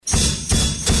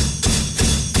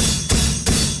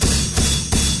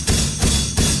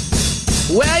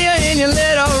Well, you're in your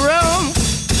little room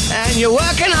and you're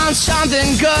working on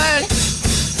something good.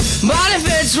 But if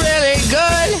it's really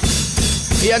good,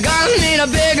 you're gonna need a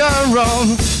bigger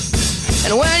room.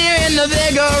 And when you're in the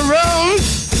bigger room,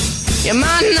 you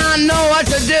might not know what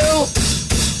to do.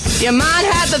 You might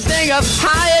have to think of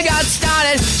how you got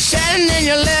started sitting in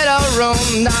your little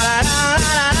room.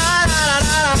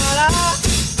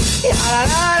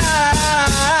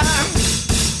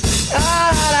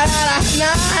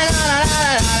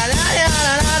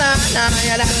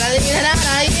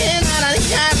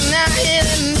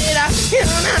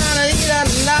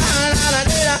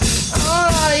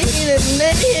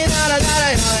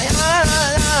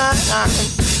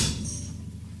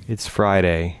 It's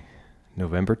Friday,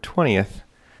 November 20th,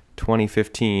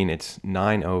 2015. It's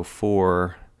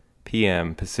 9:04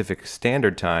 p.m. Pacific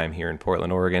Standard Time here in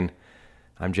Portland, Oregon.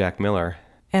 I'm Jack Miller.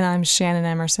 And I'm Shannon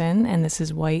Emerson, and this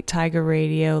is White Tiger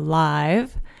Radio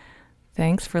Live.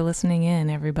 Thanks for listening in,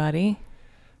 everybody.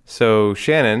 So,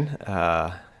 Shannon,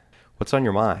 what's on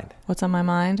your mind? What's on my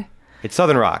mind? It's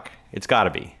Southern rock. It's gotta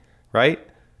be, right?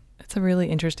 That's a really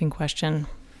interesting question.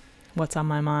 What's on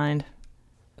my mind?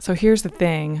 So here's the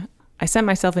thing. I sent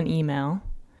myself an email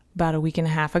about a week and a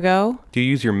half ago. Do you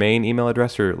use your main email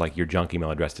address or like your junk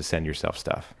email address to send yourself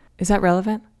stuff? Is that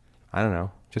relevant? I don't know.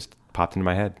 Just popped into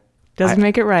my head. Doesn't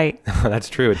make it right. That's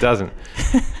true. It doesn't.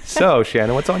 So,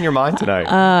 Shannon, what's on your mind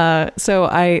tonight? So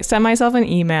I sent myself an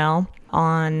email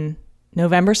on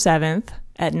November 7th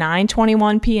at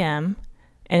 9:21 p.m.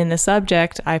 And in the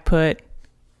subject, I put,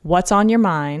 "What's on your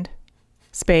mind?"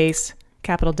 space,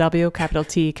 capital W, capital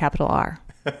T, capital R.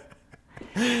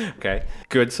 Okay.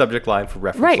 Good subject line for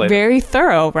reference Right. later. Very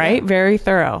thorough, right? Yeah. Very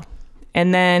thorough.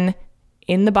 And then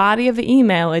in the body of the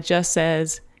email, it just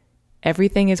says,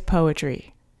 "Everything is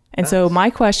poetry." And so my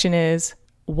question is,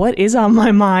 what is on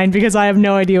my mind? Because I have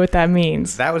no idea what that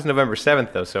means. That was November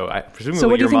 7th, though, so presumably so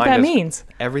what do you think that means?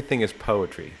 Everything is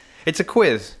poetry. It's a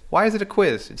quiz. Why is it a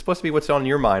quiz? It's supposed to be what's on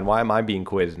your mind. Why am I being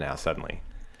quizzed now suddenly?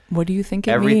 What do you think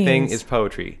it Everything means? is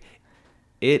poetry.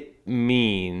 It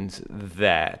means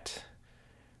that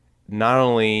not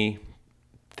only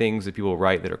things that people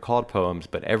write that are called poems,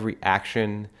 but every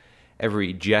action,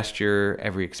 every gesture,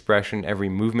 every expression, every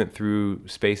movement through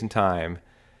space and time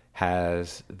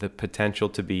has the potential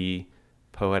to be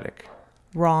poetic.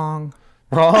 Wrong.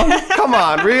 Wrong? Come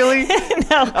on, really?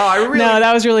 No,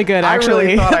 that was really good,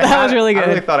 actually. That was really good. I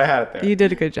really thought I had it there. You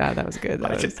did a good job. That was good.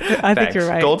 I think you're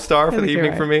right. Gold star for the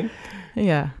evening for me?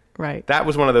 Yeah, right. That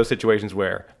was one of those situations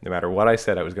where no matter what I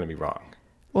said, I was going to be wrong.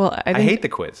 Well, I hate the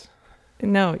quiz.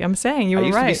 No, I'm saying you were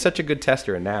right. I used to be such a good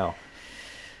tester, and now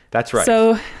that's right.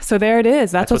 So there it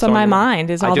is. That's what's on my mind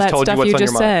is all that stuff you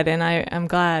just said, and I'm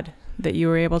glad that you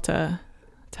were able to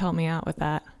help me out with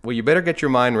that. Well, you better get your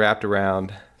mind wrapped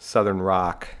around Southern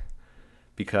rock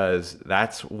because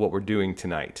that's what we're doing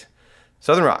tonight.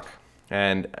 Southern rock.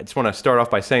 And I just want to start off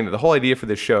by saying that the whole idea for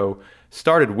this show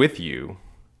started with you.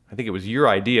 I think it was your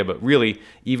idea, but really,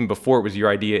 even before it was your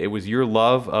idea, it was your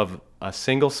love of a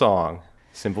single song,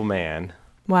 Simple Man.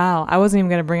 Wow. I wasn't even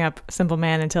going to bring up Simple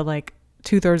Man until like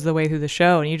 2/3 of the way through the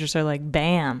show, and you just are like,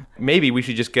 bam. Maybe we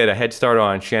should just get a head start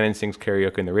on Shannon Sings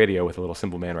Karaoke in the Radio with a little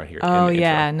Simple Man right here. Oh,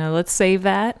 yeah. No, let's save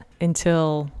that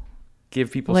until give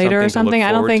people later or something.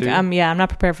 I don't think I'm not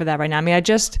prepared for that right now. I mean,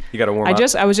 you got to warm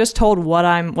up. I was just told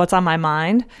what's on my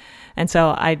mind, and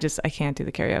so I can't do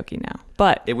the karaoke now.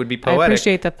 But it would be poetic. I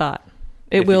appreciate the thought.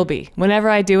 It will be. Whenever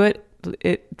I do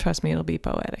it, trust me, it'll be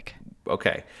poetic.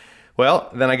 Okay. Well,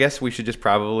 then I guess we should just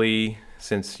probably,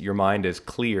 since your mind is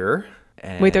clear.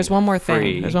 Wait, there's one more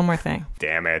thing. There's one more thing.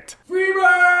 Damn it.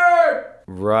 Freebird!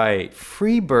 Right.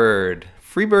 Freebird.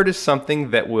 Freebird is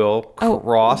something that will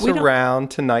cross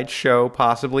around tonight's show,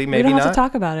 possibly, maybe not. We don't have to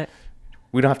talk about it.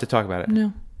 We don't have to talk about it?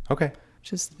 No. Okay.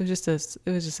 It was just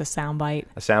a sound bite.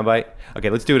 A sound bite?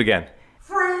 Okay, let's do it again.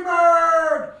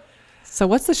 Freebird! So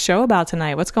what's the show about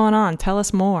tonight? What's going on? Tell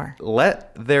us more.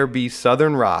 Let There Be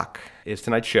Southern Rock is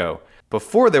tonight's show.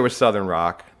 Before there was Southern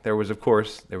rock, there was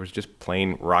just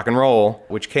plain rock and roll,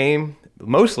 which came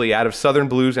mostly out of Southern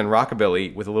blues and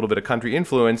rockabilly with a little bit of country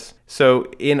influence.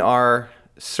 So in our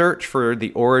search for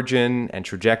the origin and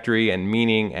trajectory and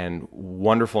meaning and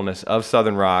wonderfulness of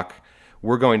Southern rock,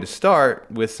 we're going to start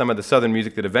with some of the Southern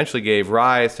music that eventually gave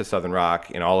rise to Southern rock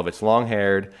in all of its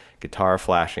long-haired,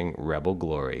 guitar-flashing rebel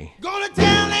glory. Gonna tell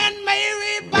Aunt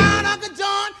Mary about Uncle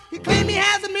John. He claimed he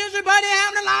has a misery, but he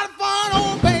having a lot of fun.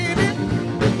 Oh, baby.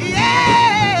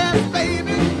 Yes,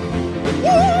 baby.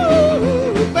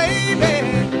 Woo, baby.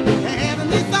 Having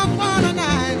me some fun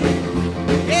tonight.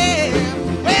 Yeah.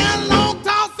 Well, long,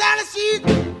 tall, Sally, she's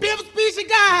beautiful speech she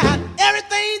got.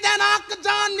 Everything that Uncle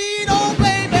John need. Oh,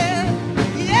 baby.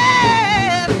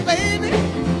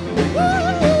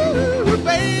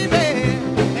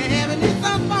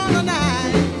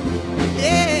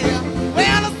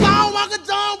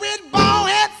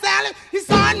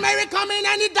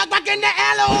 duck back in the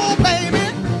alley, oh baby.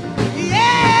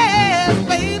 Yes,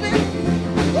 baby.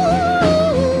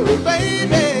 Ooh,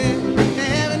 baby.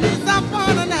 Having me some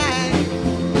fun tonight.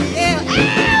 Yeah.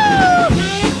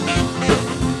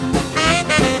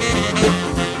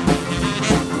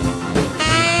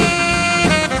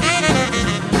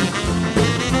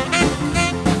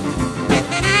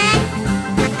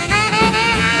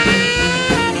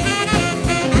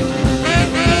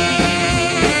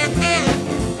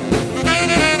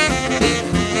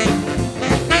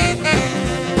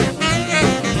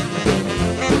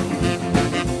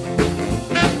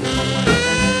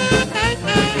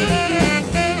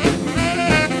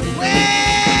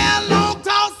 Well, long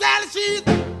tall Sally, she's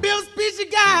Bill Speechy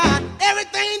guy.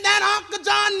 Everything that Uncle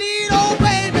John need, oh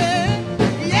baby.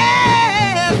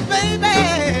 Yes, baby.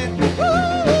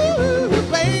 Ooh,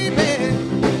 baby.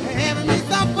 Having me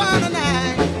some fun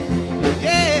tonight.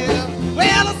 Yeah.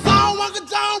 Well, I saw Uncle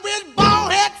John with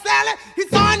bald head Sally. He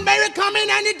saw Aunt Mary coming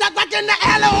and he ducked back in the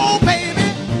alley, oh baby.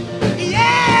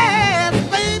 Yes,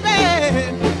 baby.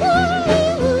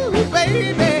 Ooh,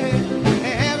 baby.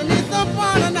 Having me some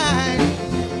fun tonight.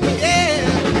 Yeah.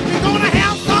 We're gonna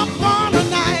have some fun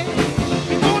tonight.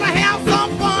 We're gonna have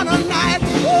some fun tonight.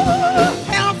 Ooh,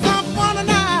 have some fun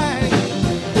tonight.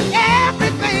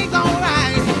 Everything's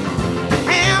alright.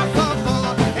 Have some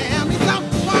fun. Have me some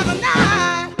fun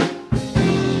tonight.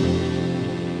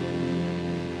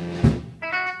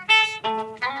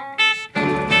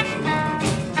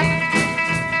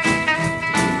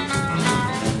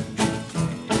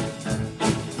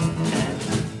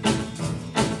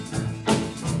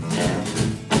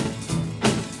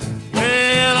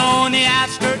 Well, on the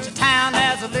outskirts of town,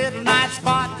 there's a little night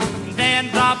spot. And Dan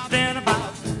dropped in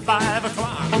about 5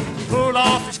 o'clock. Pulled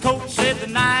off his coat, said the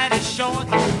night is short.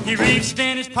 He reached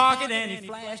in his pocket and he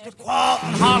flashed a quart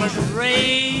and hollered,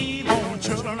 "Rave on,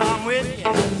 children, I'm with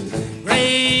you.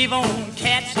 Rave on,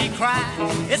 cats," he cried.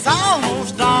 "It's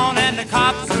almost dawn and the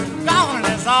cops are gone.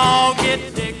 Let's all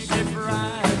get Dixie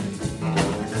fried."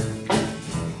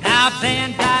 Now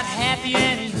Dan got happy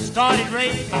and he started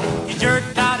raving. He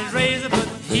jerked out his razor, but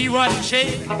he wasn't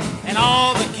shaving. And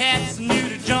all the cats knew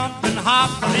to jump and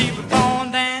hop, 'cause he was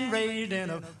born and raised in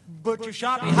a butcher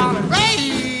shop. He hollered,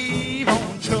 "Rave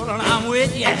on, children, I'm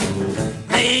with ya.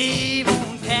 Rave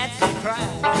on, cats," he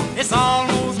cried. "It's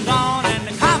almost dawn and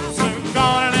the cops are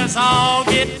gone, and let's all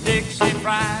get Dixie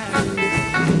fried."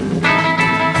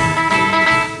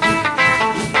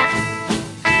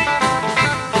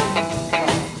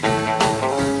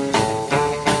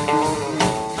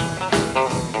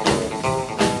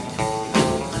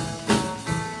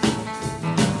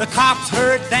 The cops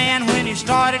heard Dan when he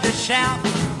started to shout.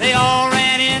 They all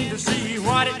ran in to see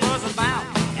what it was about.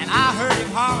 And I heard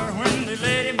him holler when they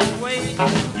led him away.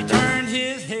 He turned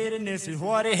his head and this is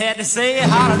what he had to say. He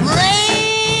hollered,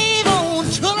 "Rave on,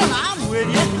 children, I'm with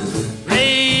you.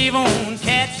 Rave on,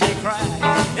 cats," he cried.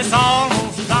 "It's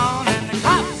almost dawn and the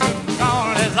cops are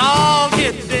gone. Let's all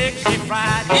get Dixie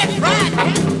fried. Get fried,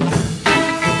 get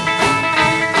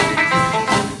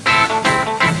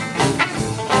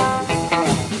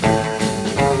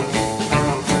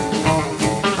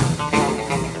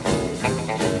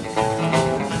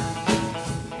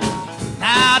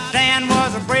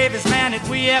bravest man that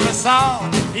we ever saw.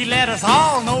 He let us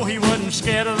all know he wasn't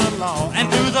scared of the law.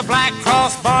 And through the black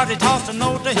cross bars he tossed a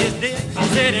note to his dear.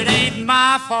 Said, "It ain't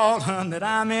my fault, hun, that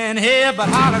I'm in here." But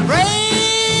hollered,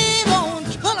 "Rave on,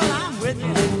 children, I'm with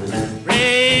you.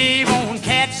 Rave on,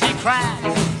 cats," he cried.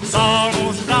 "It's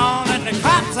almost dawn and the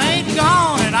cops ain't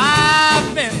gone, and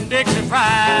I've been Dixie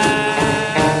fried."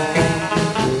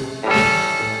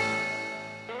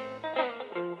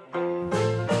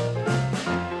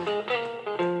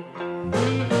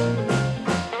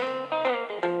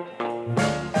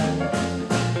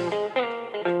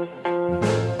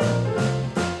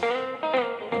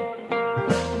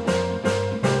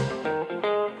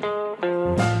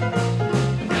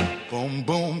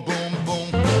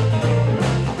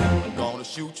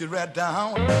 You right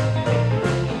down,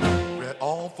 right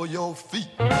off of your feet.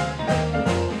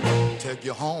 Take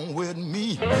you home with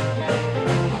me,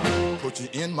 put you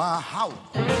in my house.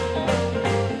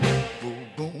 Boom,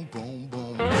 boom, boom,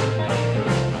 boom.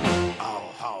 Ow,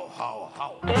 how, how,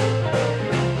 how.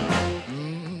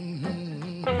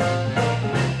 Mm-hmm.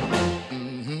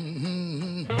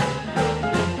 Mm-hmm.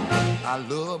 I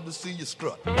love to see you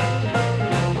strut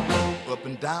up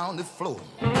and down the floor.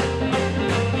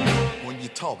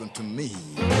 You're talking to me,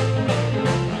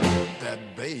 that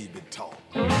baby talk.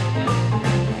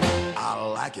 I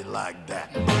like it like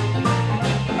that.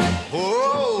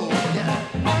 Oh, yeah.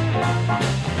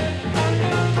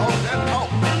 Talk that talk.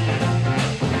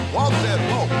 Walk that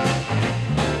walk.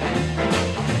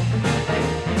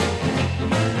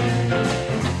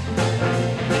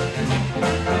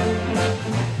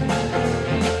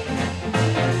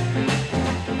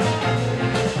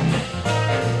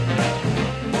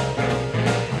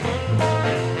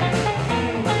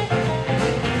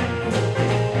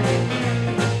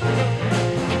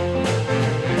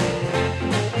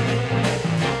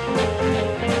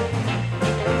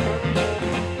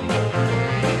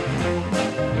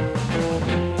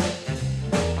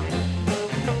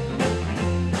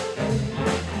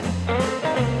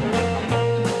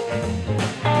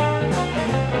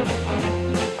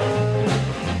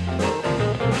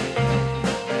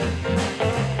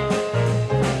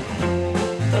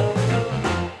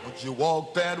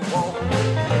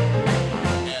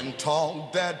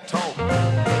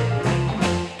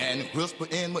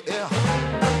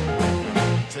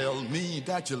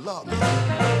 that you love me.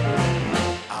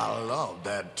 I love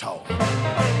that talk.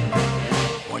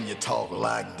 When you talk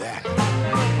like that,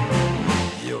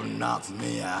 you knock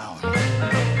me out,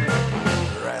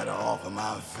 right off of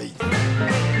my feet.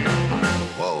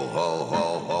 Whoa, whoa,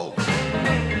 whoa, whoa.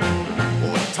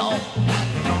 Boy, talk.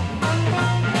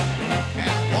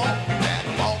 And walk that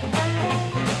walk.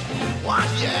 Why,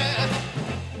 yeah.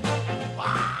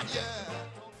 Why, yeah.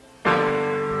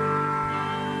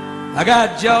 I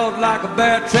got jaws like a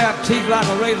bear trap, teeth like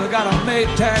a razor, got a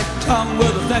Maytag tongue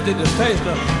with a sensitive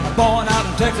taster. I'm born out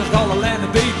in Texas, called the land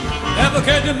of beef. Never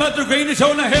catching mustard green, it's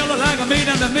showing the hell like a meat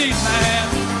and the meat man.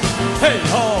 Hey,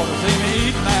 oh, to see me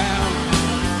eat now.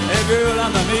 Hey, girl,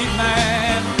 I'm the meat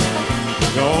man.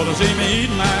 Oh, to see me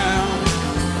eat now.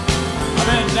 I've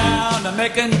been down to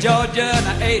Macon, Georgia, and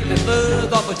I ate the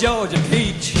fuzz off a Georgia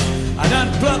peach. I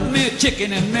done plucked me a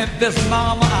chicken in Memphis,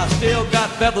 mama, I still got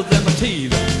feathers in my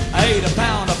teeth. I ate a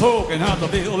pound of pork in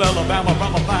Huntsville, Alabama,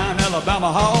 from a fine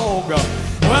Alabama hog.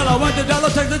 Well, I went to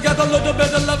Dallas, Texas, got a little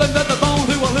bit of loving, but the bone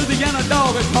to a Louisiana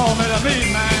dog. It called me the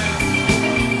meat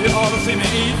man. You ought to see me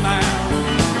eat now.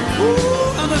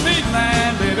 Ooh, I'm the meat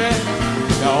man, baby.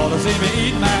 You ought to see me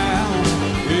eat now.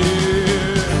 Yeah.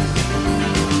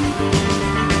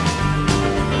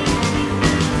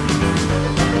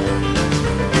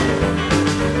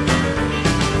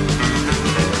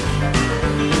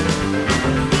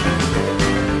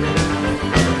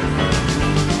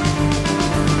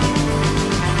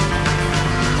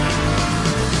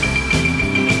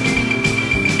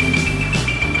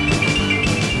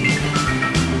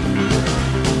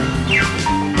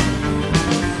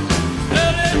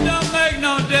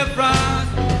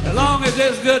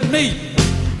 It's good meat.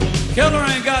 Killer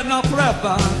ain't got no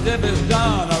preference. If it's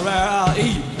done or rare, I'll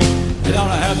eat. It don't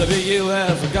have to be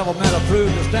U.S. government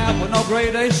approved or stamped with no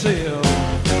grade A seal.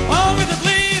 Long as it's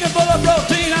clean and full of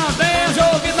protein, I'll damn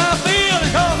sure get my feel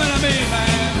and call me the meat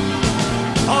man.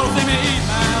 All to see me eat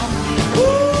now.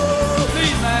 Ooh,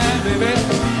 meat man, baby.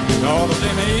 All to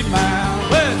see me eat now.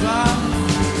 Where's mine?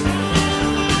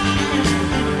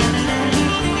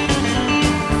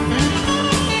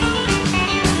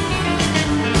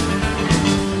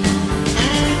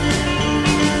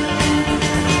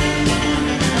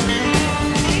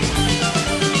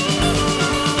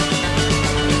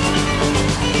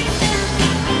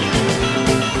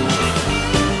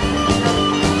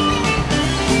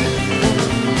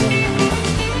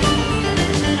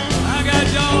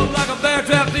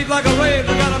 Like a rave,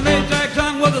 I got a Maytag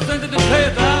tongue with a sensitive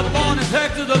taste. I was born in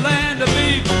Texas, the land of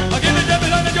beef. I give me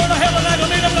Jimmy London, you're the hell and I don't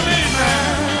need him to meat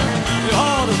man. You're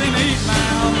hard to see me eat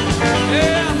now.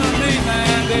 Yeah, I'm the meat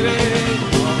man, baby.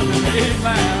 I'm the meat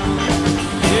man.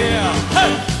 Yeah.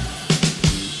 Hey!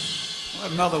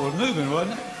 Well, mother was moving,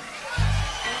 wasn't it?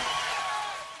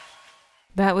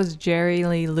 That was Jerry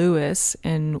Lee Lewis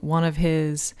in one of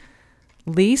his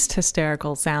least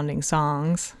hysterical sounding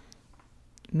songs,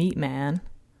 Meat Man.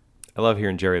 I love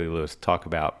hearing Jerry Lee Lewis talk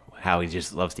about how he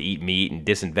just loves to eat meat and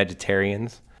dissing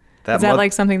vegetarians. Is that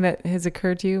like something that has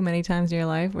occurred to you many times in your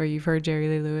life where you've heard Jerry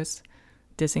Lee Lewis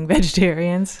dissing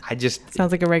vegetarians?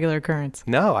 Sounds like a regular occurrence.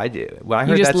 No, I do. When I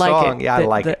heard that song, I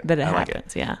like it. That it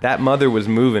happens, yeah. That mother was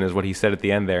moving is what he said at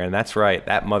the end there, and that's right.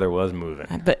 That mother was moving.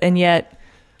 And yet,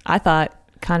 I thought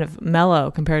kind of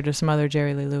mellow compared to some other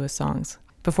Jerry Lee Lewis songs.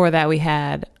 Before that, we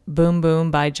had Boom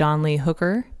Boom by John Lee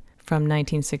Hooker from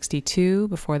 1962.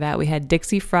 Before that, we had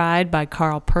Dixie Fried by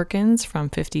Carl Perkins from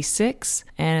 56.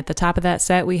 And at the top of that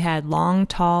set, we had Long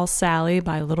Tall Sally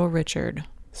by Little Richard.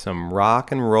 Some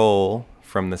rock and roll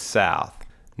from the South.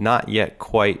 Not yet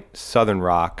quite Southern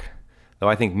rock, though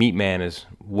I think Meat Man is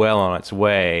well on its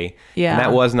way. Yeah. And that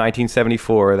was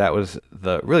 1974. That was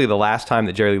really the last time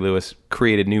that Jerry Lee Lewis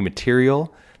created new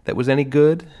material that was any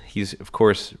good. He's, of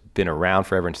course, been around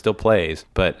forever and still plays.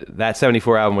 But that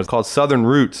 74 album was called Southern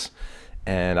Roots.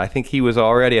 And I think he was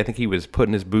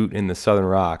putting his boot in the Southern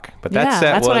rock. But that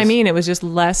set that's what I mean. It was just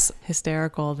less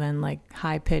hysterical than like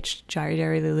high-pitched Jerry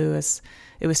Lee Lewis.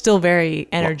 It was still very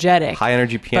energetic.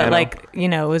 High-energy piano. But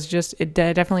it was just, it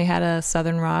definitely had a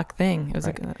Southern rock thing. It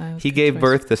was he gave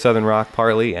birth to Southern rock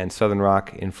partly, and Southern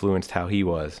rock influenced how he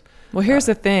was. Well, here's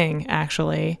the thing,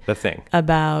 actually. The thing.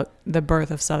 About the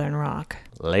birth of Southern rock.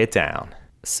 Lay it down.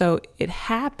 So it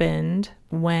happened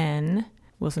when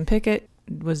Wilson Pickett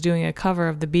was doing a cover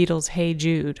of the Beatles' Hey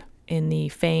Jude in the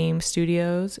Fame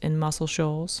Studios in Muscle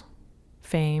Shoals.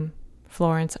 Fame,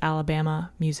 Florence,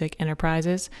 Alabama Music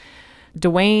Enterprises.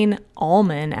 Duane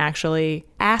Allman actually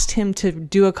asked him to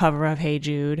do a cover of Hey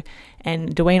Jude,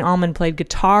 and Duane Allman played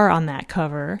guitar on that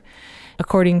cover.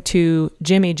 According to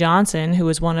Jimmy Johnson, who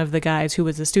was one of the guys who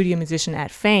was a studio musician at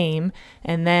Fame,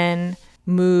 and then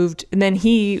moved, and then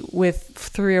he, with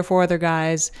 3 or 4 other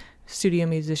guys, studio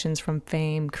musicians from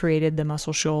Fame, created the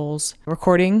Muscle Shoals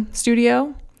recording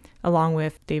studio, along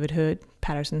with David Hood,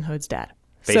 Patterson Hood's dad.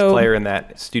 Bass player in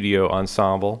that studio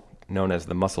ensemble, known as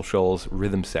the Muscle Shoals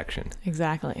Rhythm Section.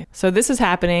 Exactly. So this is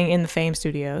happening in the Fame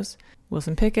studios.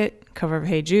 Wilson Pickett, cover of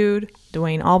Hey Jude,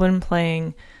 Dwayne Allman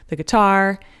playing the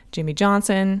guitar, Jimmy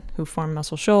Johnson, who formed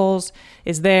Muscle Shoals,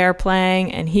 is there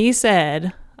playing, and he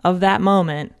said of that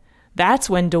moment, that's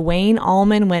when Dwayne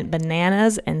Allman went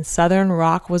bananas and Southern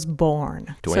Rock was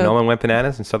born. Dwayne Allman went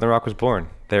bananas and Southern Rock was born.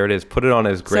 There it is. Put it on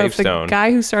his gravestone. So if the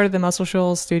guy who started the Muscle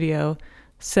Shoals studio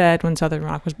said when Southern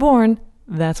Rock was born,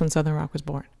 that's when Southern Rock was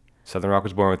born. Southern Rock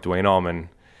was born with Dwayne Allman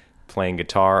playing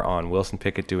guitar on Wilson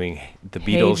Pickett doing the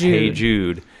Beatles' Hey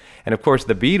Jude. And of course,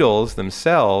 the Beatles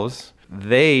themselves,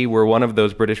 they were one of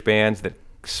those British bands that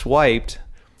swiped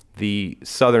the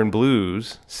Southern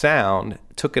blues sound,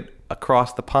 took it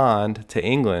across the pond to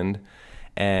England,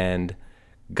 and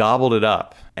gobbled it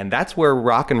up. And that's where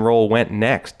rock and roll went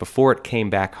next before it came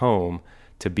back home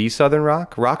to be Southern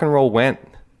rock. Rock and roll went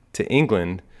to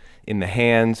England in the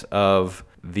hands of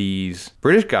these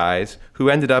British guys who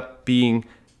ended up being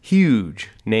huge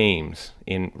names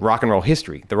in rock and roll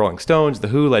history. The Rolling Stones, The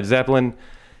Who, Led Zeppelin,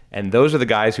 and those are the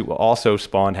guys who also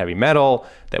spawned heavy metal.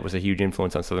 That was a huge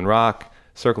influence on Southern rock.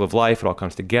 Circle of Life, it all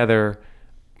comes together.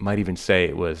 Might even say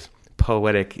it was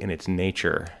poetic in its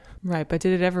nature. Right, but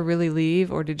did it ever really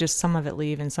leave, or did just some of it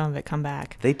leave and some of it come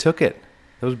back? They took it.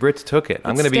 Those Brits took it.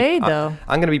 I'm though.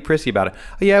 going to be prissy about it.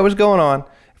 Oh, yeah, it was going on.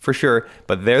 For sure,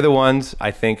 but they're the ones, I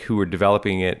think, who were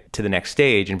developing it to the next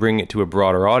stage and bringing it to a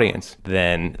broader audience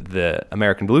than the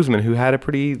American bluesmen, who had a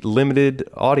pretty limited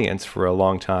audience for a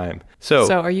long time. So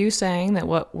are you saying that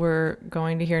what we're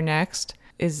going to hear next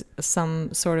is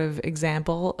some sort of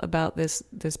example about this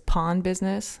pond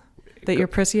business that you're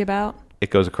prissy about? It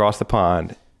goes across the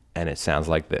pond, and it sounds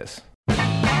like this. When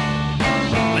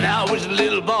I was a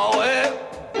little boy,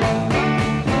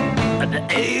 at the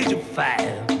age of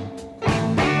 5,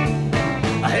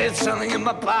 I had something in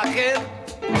my pocket,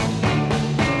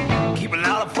 keep a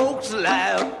lot of folks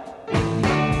alive.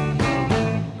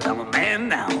 But I'm a man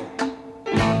now.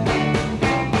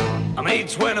 I'm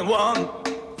age 21.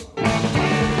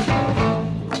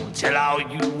 I'll tell all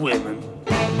you women,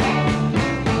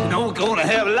 you know we're gonna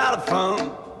have a lot of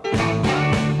fun.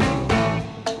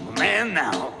 I'm a man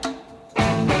now.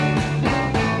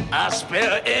 I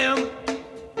spell M-A.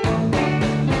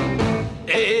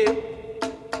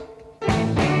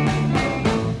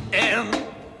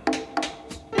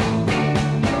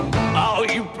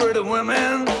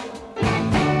 Women,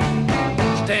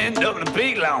 stand up in a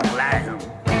big long line.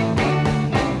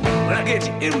 When I get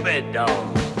you in bed, dog,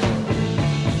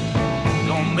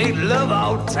 gonna make love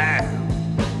all the time.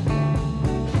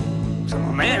 So I'm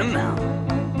a man now.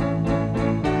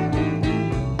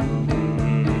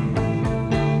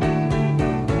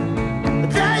 I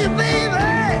tell you, baby,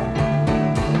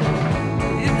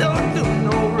 you don't do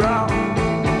no wrong.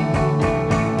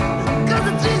 'Cause I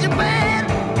treat you bad.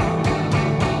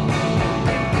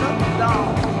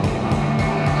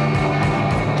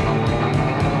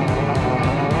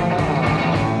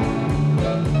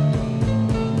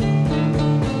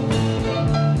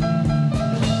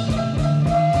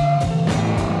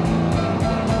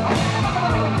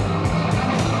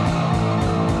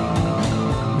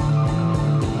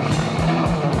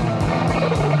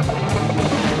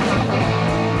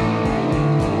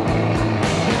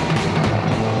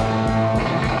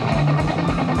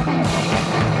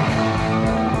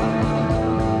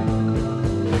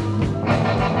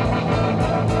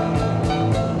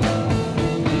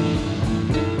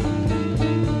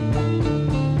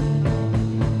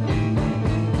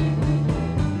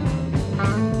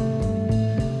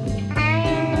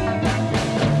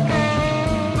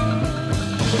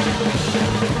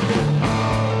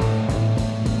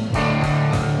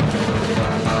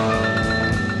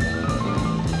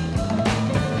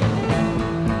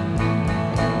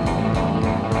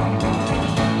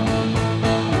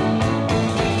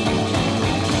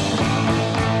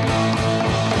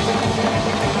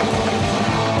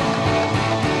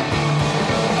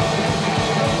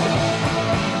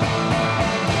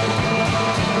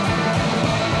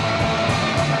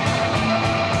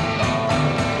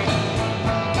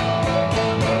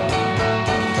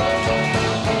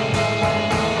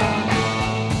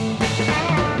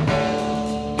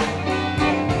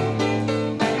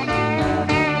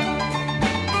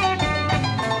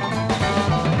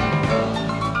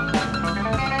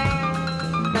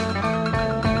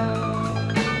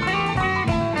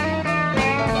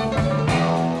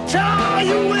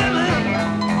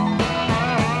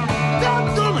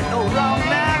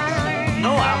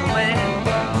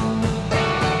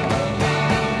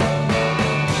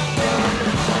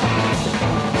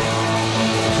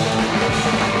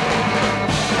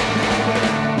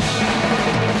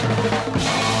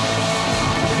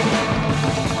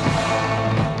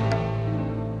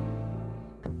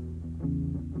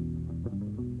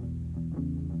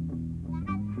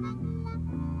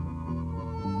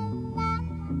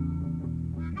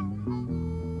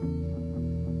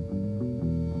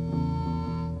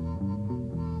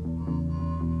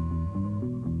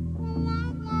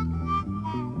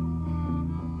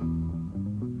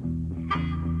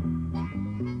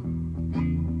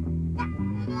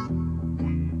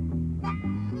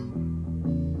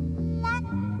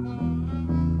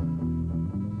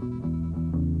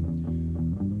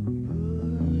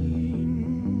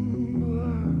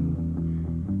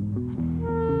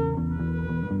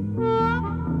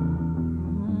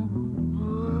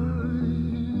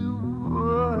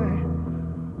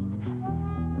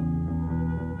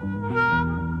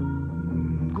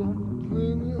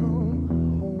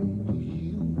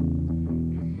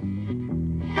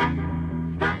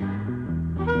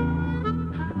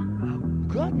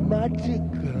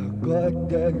 got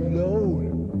that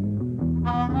load.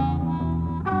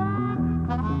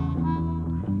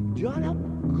 John up,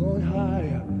 going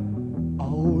higher,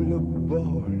 all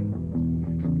aboard.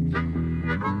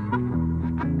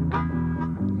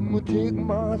 I'ma take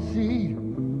my seat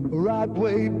right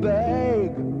way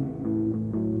back.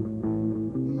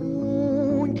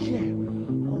 Oh, yeah,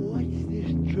 watch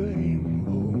this train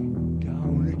go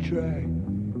down the track.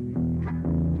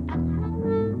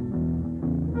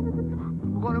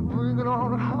 Gonna bring it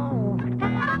on home,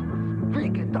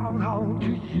 bring it on home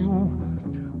to you.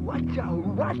 Watch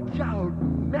out,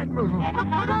 Madman.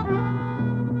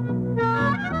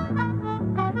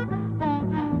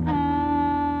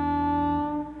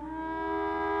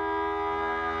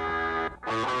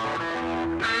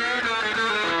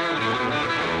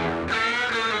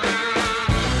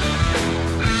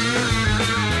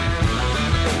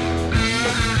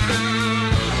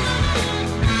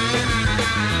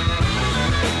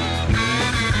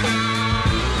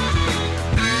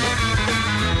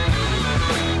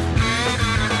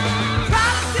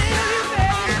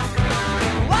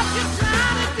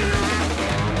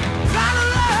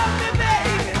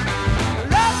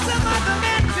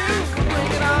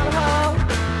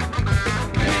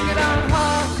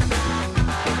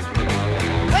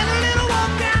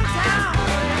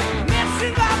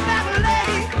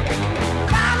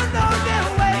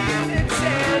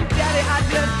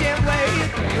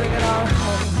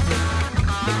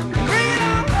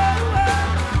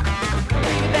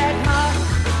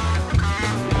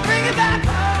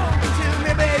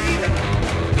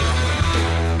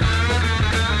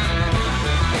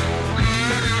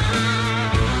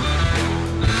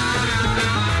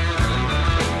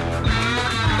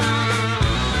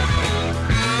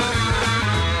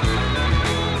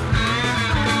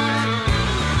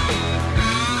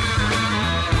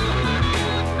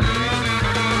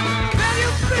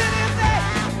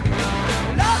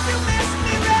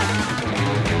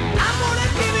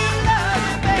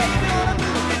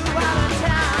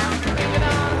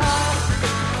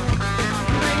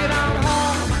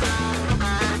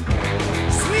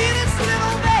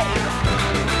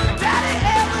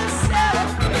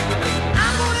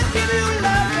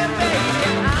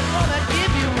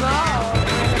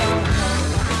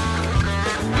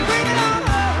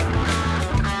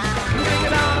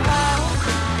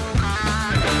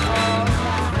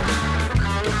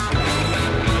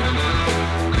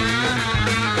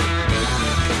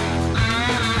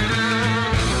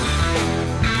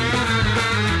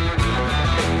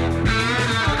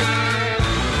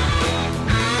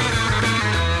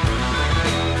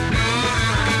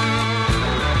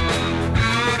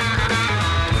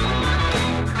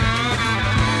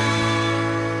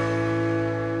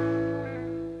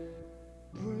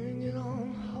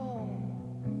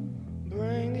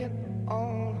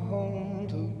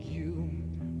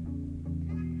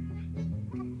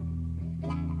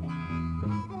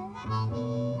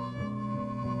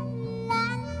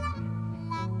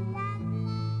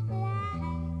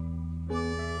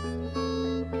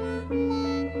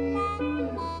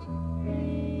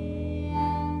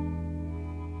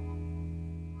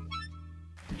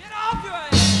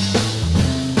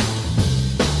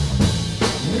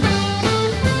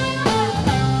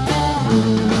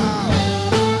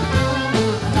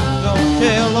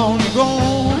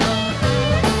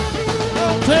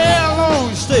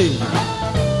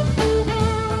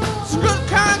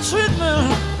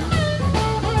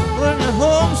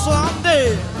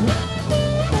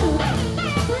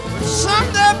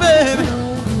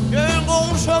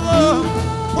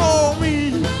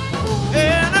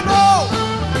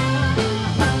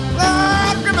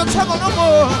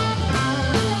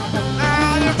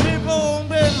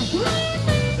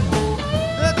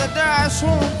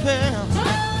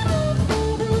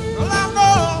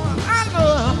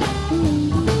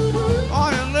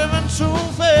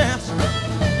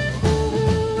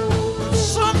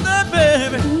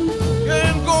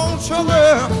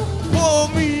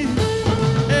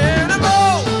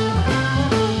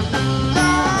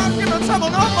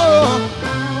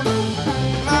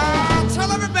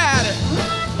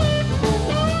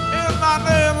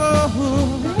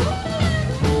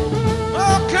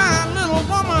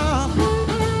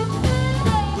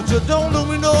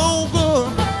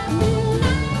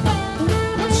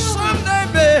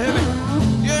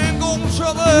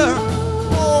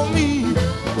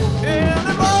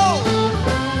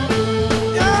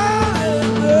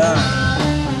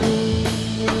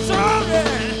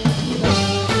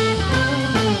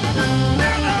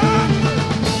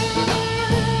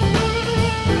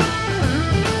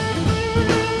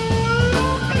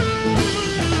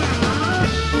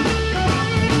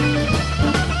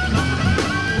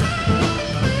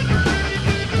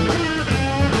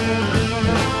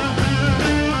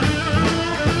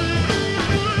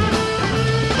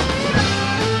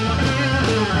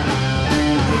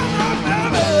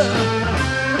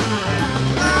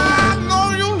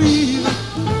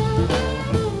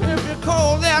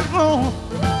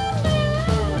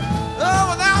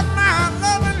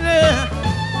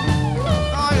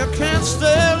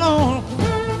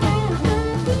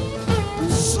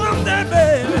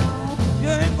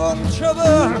 for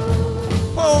trouble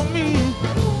for me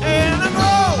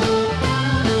anymore.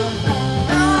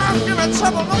 Don't give me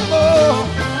trouble no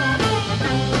more.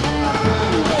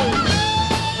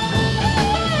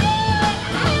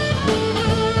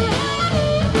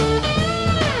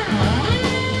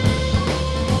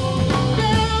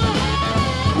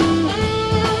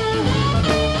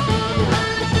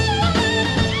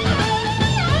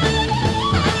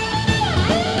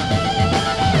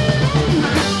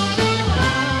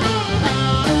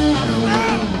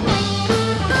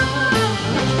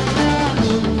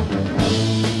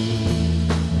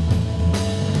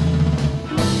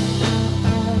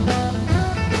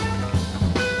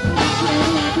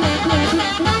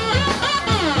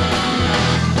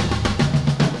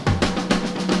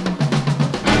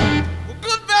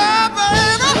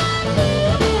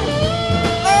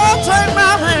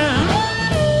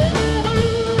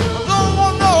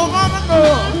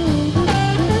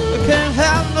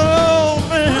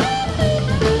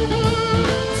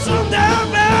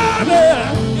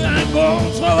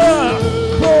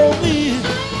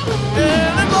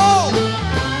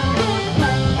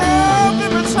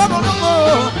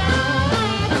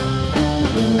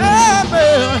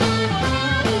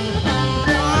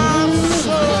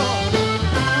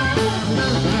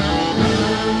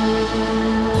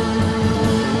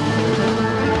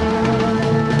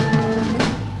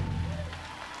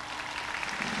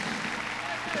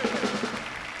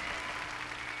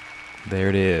 There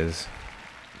it is.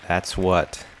 That's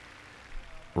what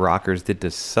rockers did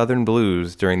to Southern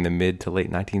blues during the mid to late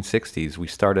 1960s. We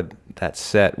started that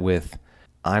set with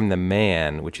I'm the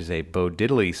Man, which is a Bo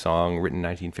Diddley song written in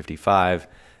 1955.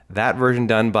 That version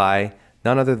done by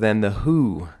none other than The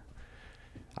Who.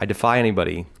 I defy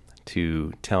anybody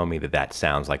to tell me that that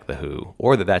sounds like The Who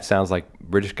or that that sounds like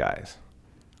British guys.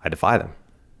 I defy them.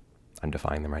 I'm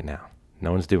defying them right now.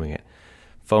 No one's doing it.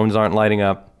 Phones aren't lighting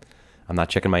up. I'm not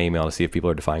checking my email to see if people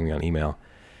are defying me on email.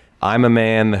 I'm a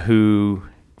Man, The Who,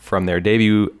 from their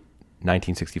debut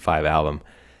 1965 album.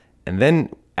 And then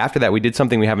after that, we did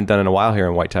something we haven't done in a while here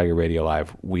on White Tiger Radio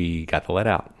Live. We got the Let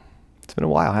Out. It's been a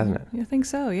while, hasn't it? I think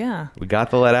so, yeah. We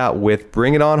got the Let Out with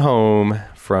Bring It On Home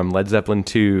from Led Zeppelin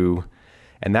 2.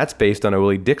 And that's based on a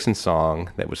Willie Dixon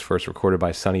song that was first recorded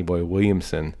by Sonny Boy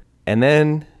Williamson. And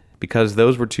then, because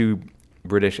those were two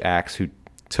British acts who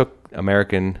took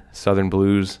American Southern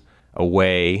blues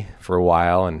away for a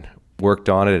while and worked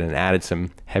on it and added some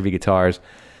heavy guitars.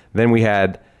 Then we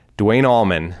had Duane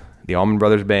Allman, the Allman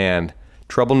Brothers Band,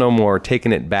 Trouble No More,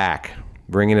 taking it back,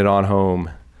 bringing it on home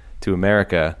to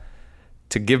America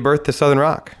to give birth to Southern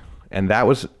rock. And that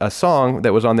was a song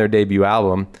that was on their debut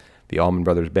album, the Allman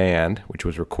Brothers Band, which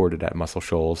was recorded at Muscle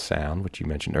Shoals Sound, which you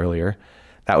mentioned earlier.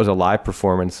 That was a live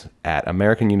performance at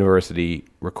American University,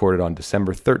 recorded on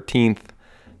December 13th,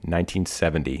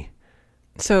 1970.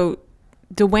 So,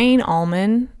 Duane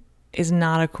Allman is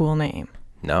not a cool name.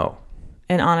 No.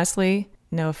 And honestly,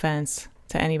 no offense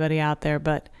to anybody out there,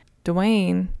 but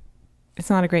Duane, it's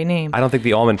not a great name. I don't think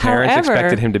the Allman parents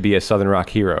expected him to be a Southern rock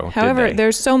hero. However, did they?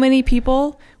 there's so many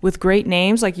people with great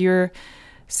names. Like you're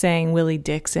saying Willie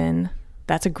Dixon.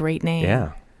 That's a great name.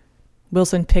 Yeah.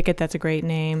 Wilson Pickett, that's a great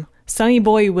name. Sonny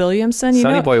Boy Williamson, you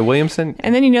know. Sonny Boy Williamson.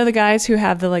 And then you know the guys who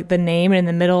have the name and in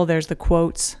the middle there's the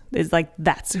quotes. It's like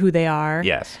that's who they are.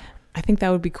 Yes. I think that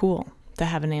would be cool to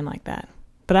have a name like that.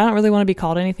 But I don't really want to be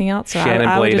called anything else. So Shannon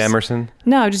I would Blade just, Emerson?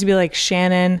 No, I'd just be like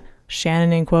Shannon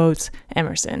in quotes,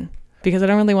 Emerson. Because I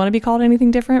don't really want to be called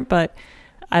anything different, but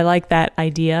I like that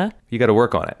idea. You got to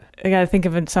work on it. I got to think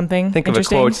of something Think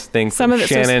interesting. of a quotes thing. Some of it,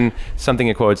 Shannon, something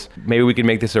in quotes. Maybe we could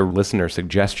make this a listener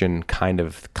suggestion kind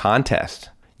of contest.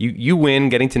 You win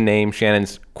getting to name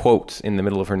Shannon's quotes in the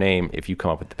middle of her name if you come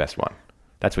up with the best one.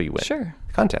 That's what you win. Sure.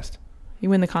 Contest. You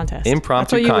win the contest.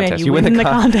 Impromptu That's what contest. You win the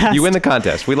contest. You win the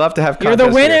contest. We love to have You're contests.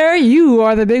 the winner. Here. You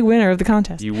are the big winner of the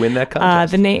contest. You win that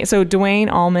contest. The name. So Duane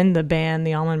Allman, the band,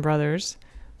 the Allman Brothers.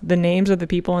 The names of the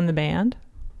people in the band.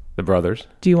 The brothers.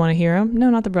 Do you want to hear them? No,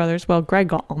 not the brothers. Well,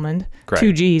 Greg Allman. Greg.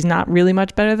 2 G's. Not really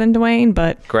much better than Duane,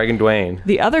 but Greg and Duane.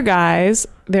 the other guys,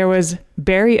 there was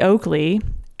Barry Oakley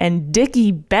and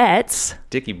Dickie Betts.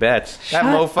 Dickie Betts. Shut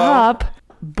That mofo. up.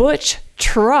 Butch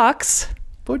Trucks.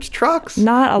 Butch Trucks.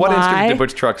 Not a What lie. instrument did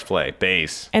Butch Trucks play?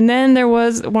 Bass. And then there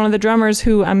was one of the drummers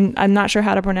who I'm not sure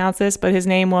how to pronounce this, but his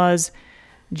name was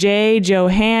J.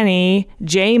 Johanny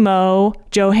J-Mo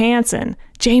Johansson.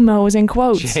 J-Mo is in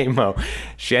quotes. J-Mo.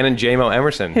 Shannon J-Mo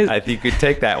Emerson. I think you could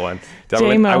take that one.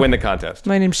 J-Mo. I win the contest.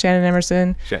 My name's Shannon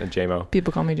Emerson. Shannon J-Mo.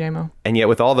 People call me J-Mo. And yet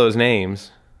with all those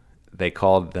names, they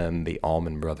called them the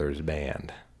Allman Brothers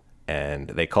Band. And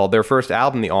they called their first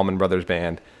album the Allman Brothers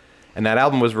Band. And that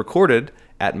album was recorded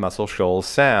at Muscle Shoals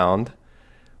Sound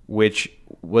which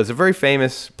was a very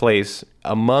famous place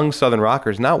among Southern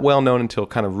rockers, not well known until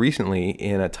kind of recently,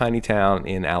 in a tiny town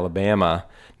in Alabama,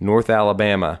 North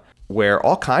Alabama, where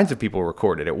all kinds of people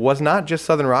recorded. It was not just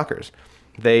Southern rockers.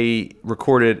 They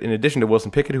recorded, in addition to Wilson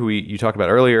Pickett, who you talked about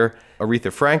earlier,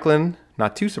 Aretha Franklin,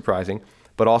 not too surprising,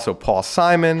 but also Paul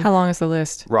Simon. How long is the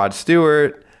list? Rod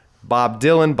Stewart, Bob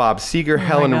Dylan, Bob Seger,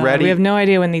 Helen Reddy. We have no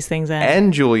idea when these things end.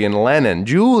 And Julian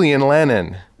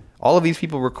Lennon. All of these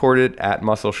people recorded at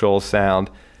Muscle Shoals Sound.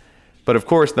 But of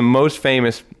course, the most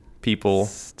famous people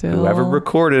who ever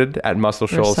recorded at Muscle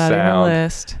Shoals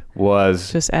Sound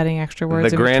was just adding extra words.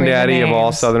 The granddaddy of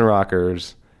all Southern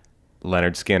rockers,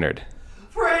 Leonard Skinner.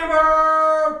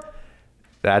 Freebird!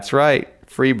 That's right,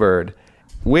 Freebird,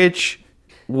 which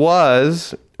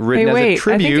was written as a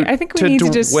tribute I think we to need to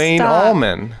just Duane stop.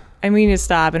 Allman. I mean to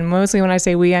stop, and mostly when I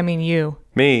say we, I mean you.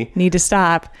 Me. Need to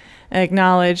stop and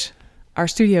acknowledge our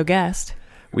studio guest.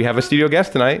 We have a studio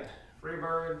guest tonight.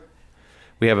 Freebird.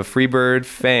 We have a Freebird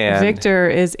fan. Victor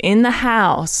is in the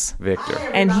house. Victor. Hi,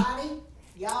 And everybody.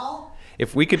 Y'all.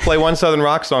 If we could play one Southern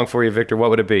rock song for you, Victor, what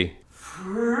would it be?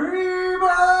 Freebird!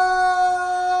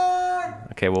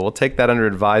 Okay, well, we'll take that under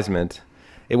advisement.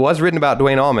 It was written about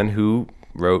Duane Allman, who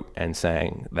wrote and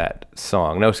sang that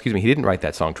song. No, excuse me, he didn't write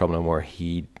that song, Trouble No More.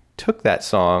 He took that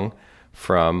song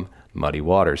from Muddy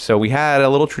Waters. So we had a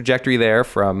little trajectory there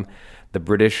from the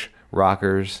British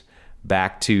rockers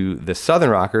back to the Southern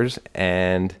rockers,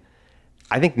 and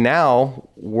I think now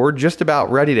we're just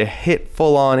about ready to hit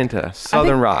full on into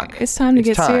Southern rock. It's time to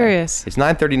get serious. It's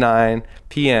 9:39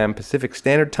 p.m. Pacific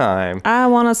Standard Time. I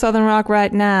want a Southern rock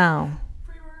right now.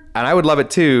 And I would love it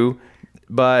too,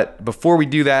 but before we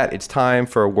do that, it's time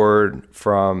for a word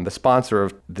from the sponsor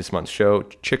of this month's show,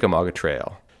 Chickamauga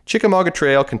Trail. Chickamauga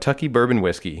Trail Kentucky Bourbon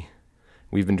Whiskey.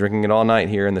 We've been drinking it all night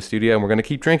here in the studio, and we're going to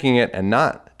keep drinking it, and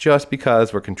not just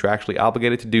because we're contractually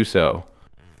obligated to do so.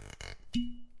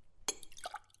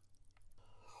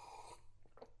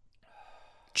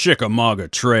 Chickamauga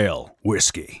Trail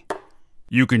Whiskey.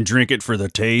 You can drink it for the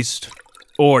taste,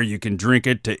 or you can drink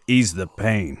it to ease the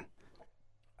pain.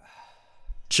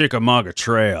 Chickamauga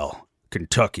Trail,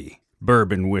 Kentucky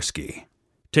Bourbon Whiskey.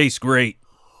 Tastes great.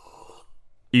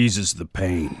 Eases the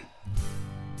pain.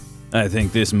 I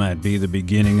think this might be the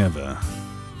beginning of a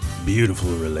beautiful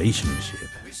relationship.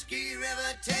 Whiskey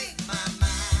River, take my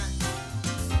mind.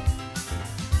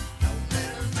 Don't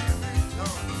let a memory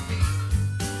come to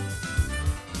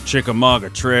me. Chickamauga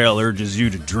Trail urges you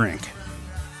to drink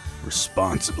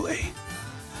responsibly.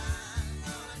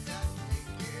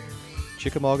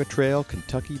 Chickamauga Trail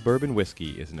Kentucky Bourbon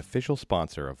Whiskey is an official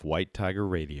sponsor of White Tiger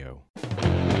Radio.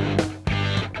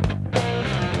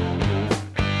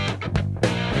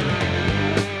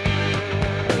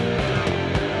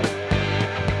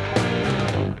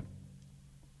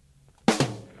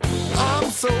 I'm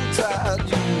so tired,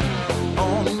 you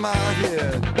on my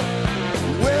head.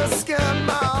 Whiskey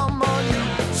mama, you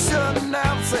shouldn't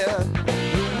have said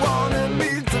you wanted me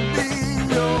to be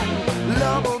your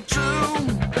lover true.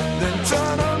 Then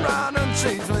turn around and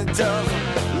change me just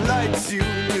like you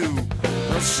do.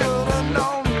 I should've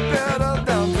known better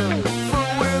than to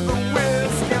fool with the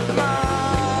whiskey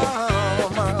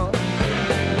mama.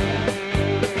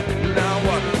 Now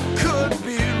what could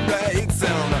be right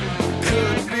sound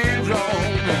could be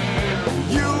wrong.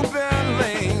 You've been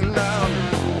laying down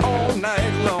all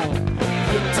night long.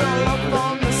 You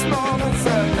telephoned this morning,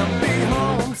 said you'll be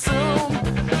home soon.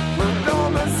 But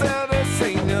Donna said I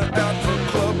seen you at the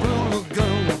Club Blue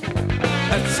Lagoon.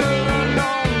 I should've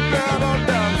known better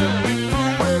than to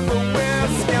fool with the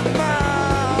whiskey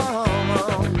mama.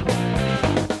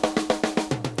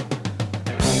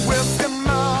 Whiskey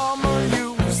mama, you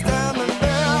standing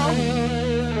there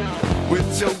with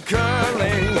your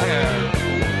curling hair.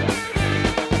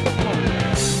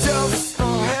 Just the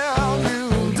hell you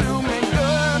do me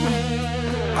good.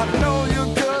 I know you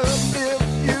could if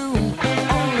you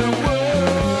only would.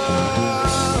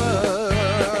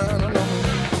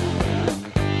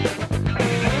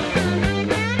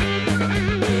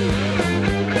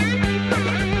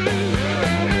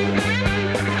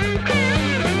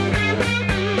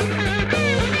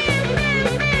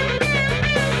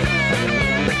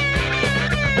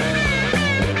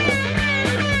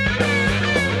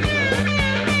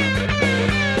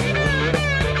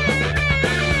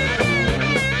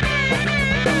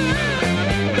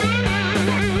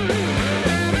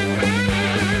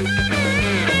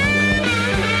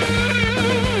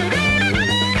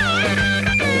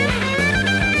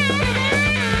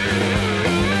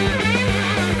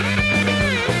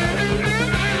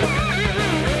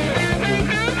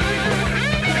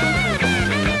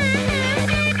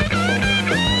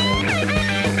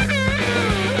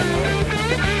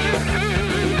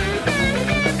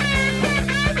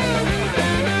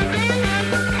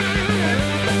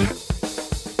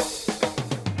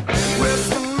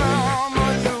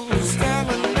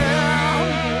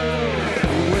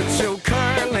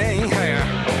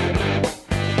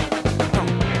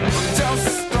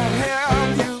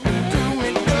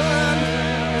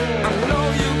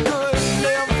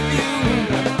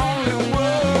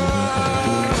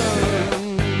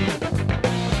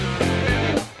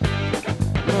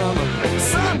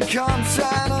 come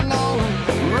shining on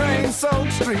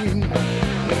rain-soaked street.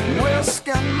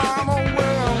 Whiskey mama,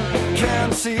 well,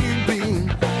 can she be?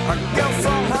 I guess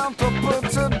I'll have to put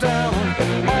you down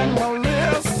on my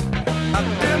list. I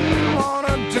didn't want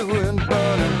to do it,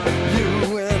 but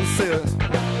you insist.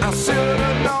 I should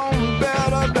have known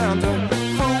better than to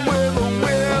fool with a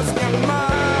whiskey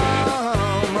mama.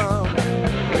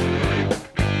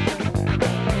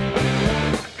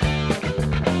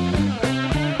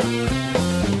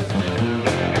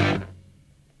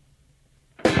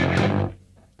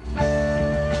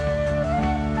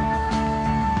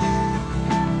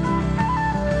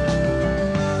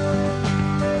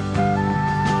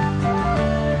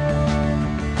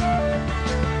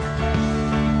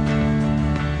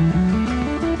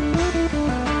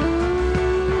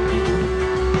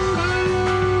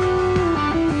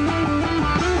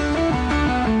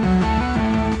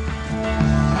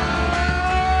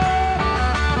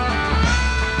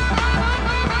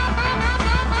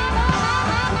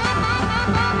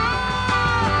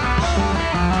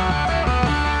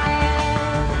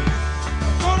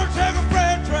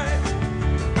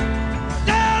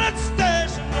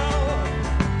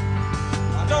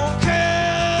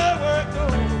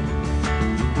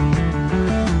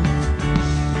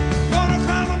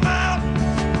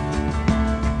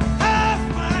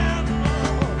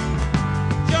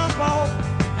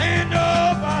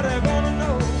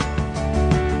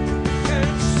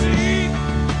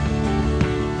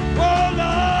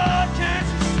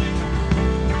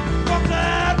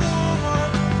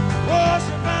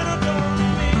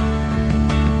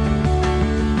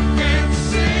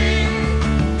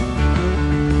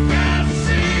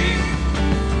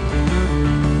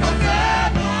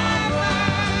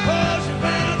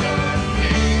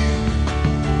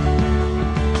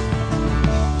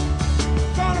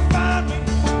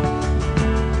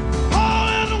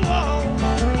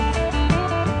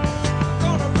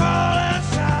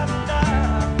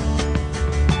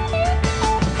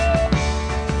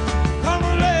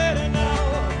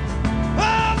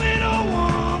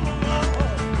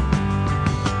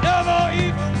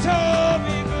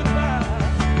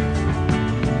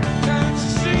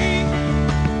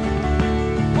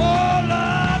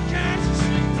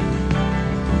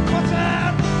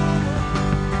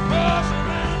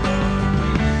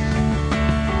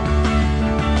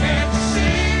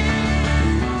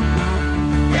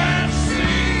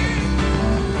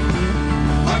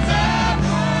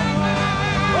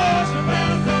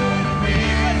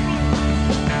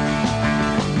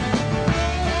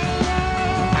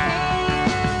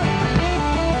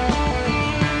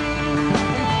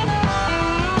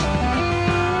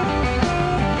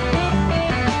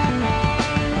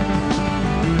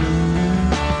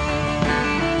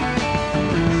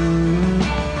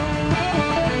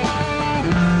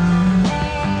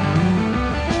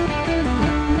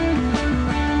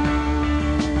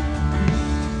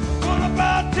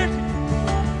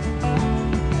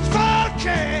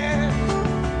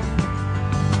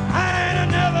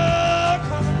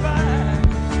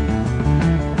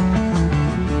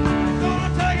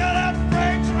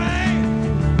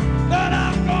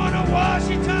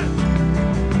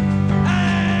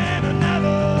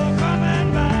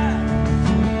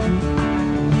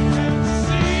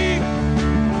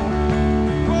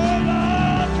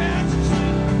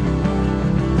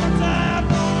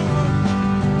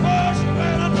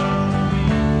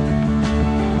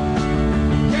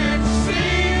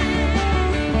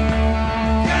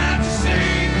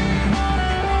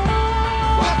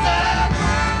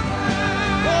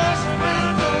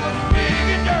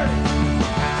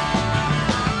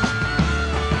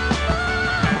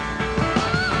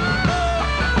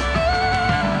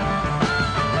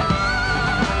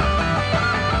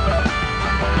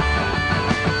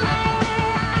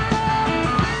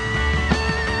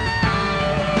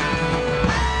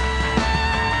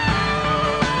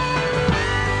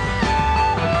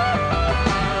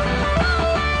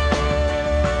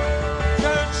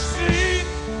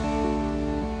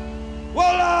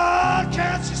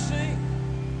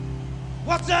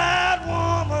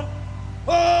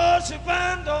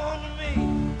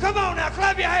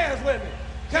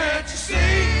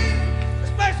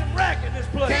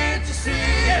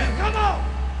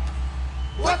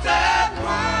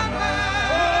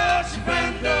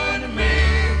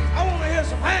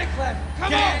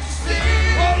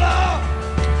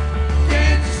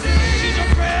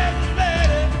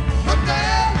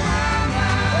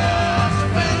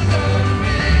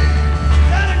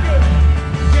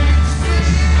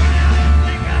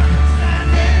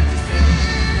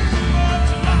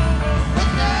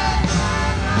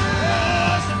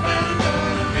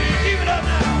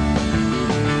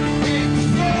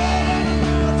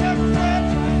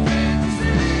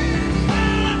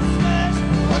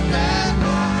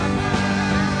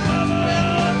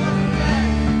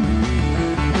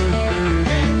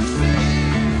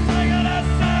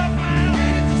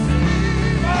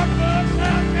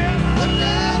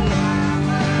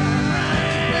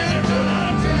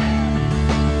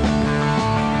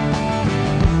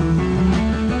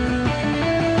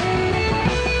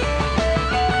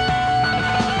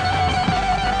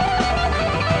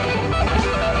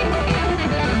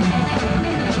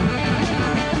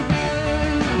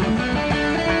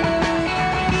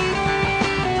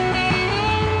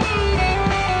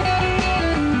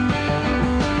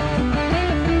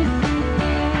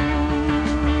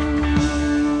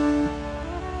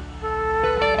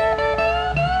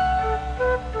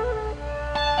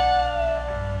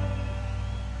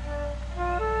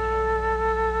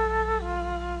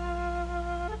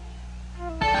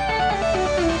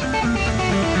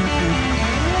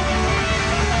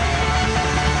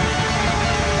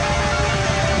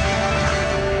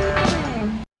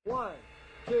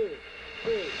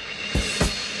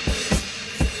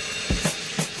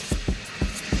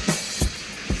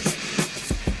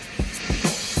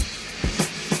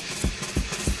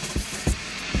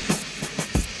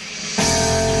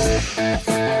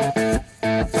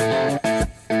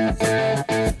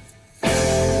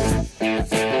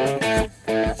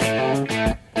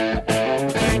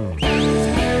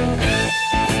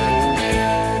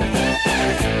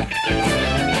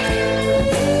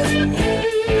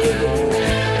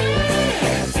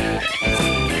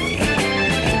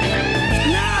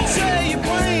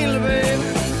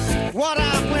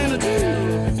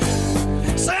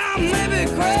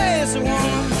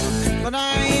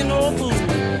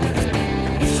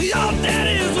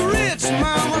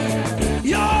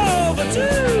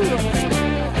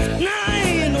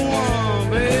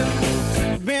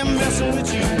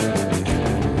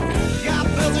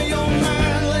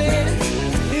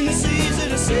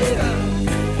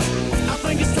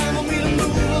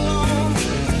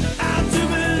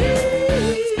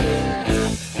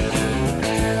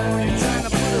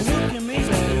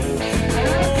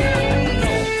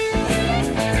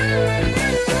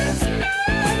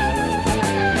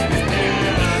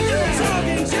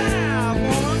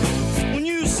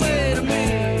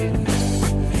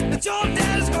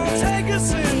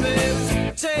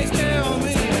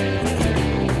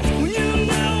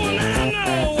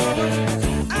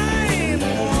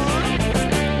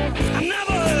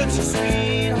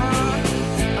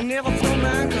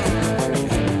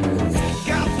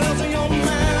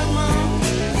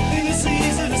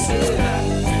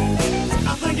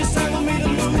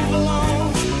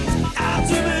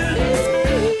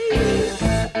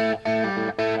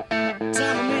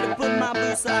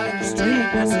 side of the street.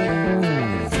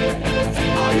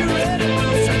 Are you ready,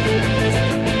 Lucy?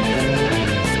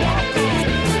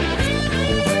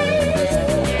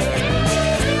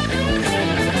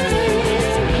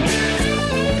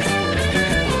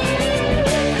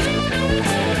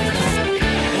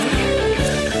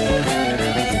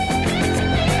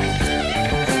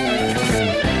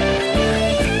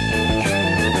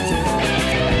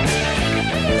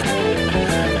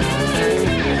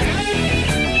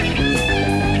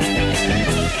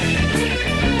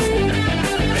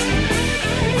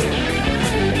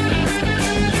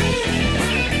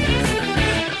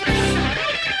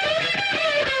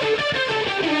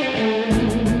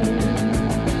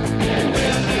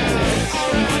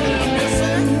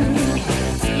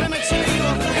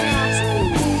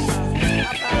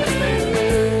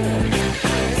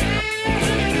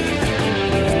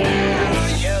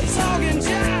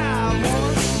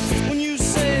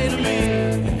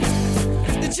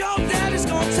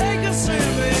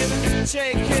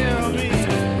 Take care of me.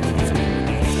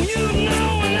 You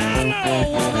know and I know,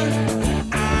 woman,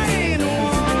 I ain't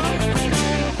one.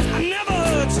 I never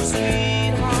hurt your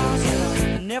sweetheart,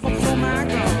 never pull my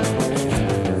gun.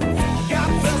 Got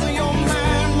feathers in your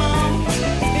mind, mom,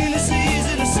 and it's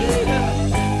easy to see that.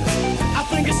 I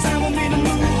think it's time for me to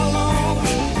move along.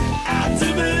 I do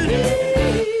believe.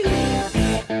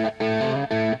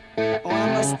 Oh, I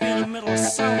must be in the middle of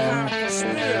some kind of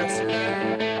conspiracy.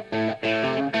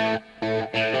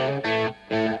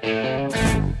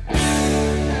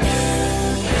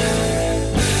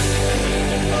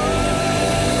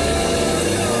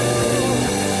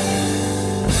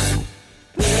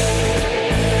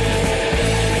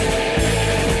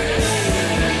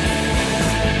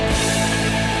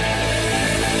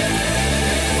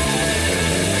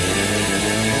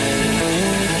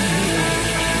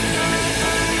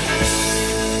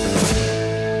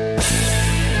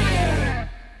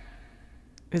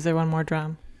 Is there one more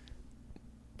drum?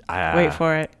 Wait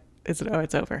for it. It's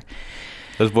over.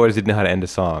 Those boys didn't know how to end a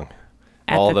song.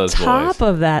 All those boys. At the top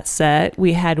of that set,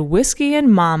 we had Whiskey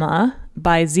and Mama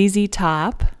by ZZ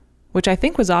Top, which I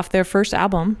think was off their first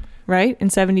album, right?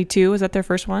 In 72, was that their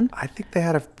first one? I think they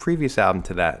had a previous album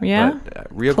to that. Yeah?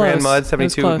 But, Rio Grande Mud,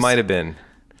 72, it might have been.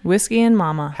 Whiskey and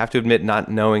Mama. Have to admit,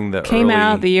 not knowing the Came early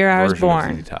out the year I was version of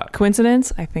born. ZZ Top.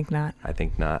 Coincidence? I think not. I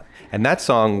think not. And that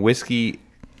song, Whiskey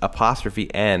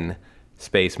apostrophe N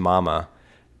space Mama,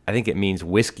 I think it means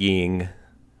whiskeying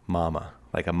mama,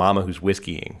 like a mama who's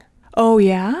whiskeying. Oh,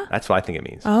 yeah? That's what I think it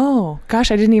means. Oh, gosh,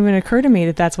 it didn't even occur to me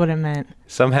that that's what it meant.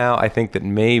 Somehow, I think that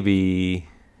maybe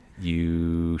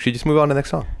you should just move on to the next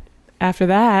song. After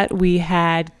that, we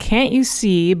had Can't You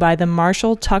See by the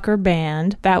Marshall Tucker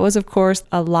Band. That was, of course,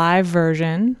 a live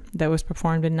version that was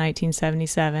performed in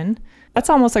 1977. That's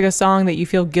almost like a song that you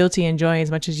feel guilty enjoying as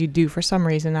much as you do for some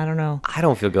reason. I don't know. I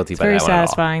don't feel guilty by that one at all. Very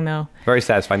satisfying, though. Very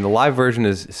satisfying. The live version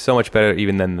is so much better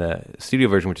even than the studio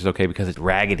version, which is okay because it's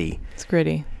raggedy. It's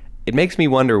gritty. It makes me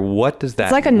wonder, what does that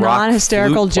It's like a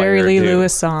non-hysterical Jerry Lee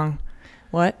Lewis song.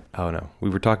 What? Oh, no. We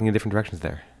were talking in different directions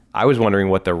there. I was wondering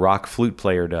what the rock flute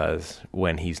player does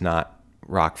when he's not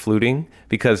rock fluting,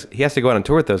 because he has to go out on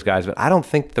tour with those guys, but I don't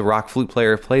think the rock flute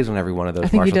player plays on every one of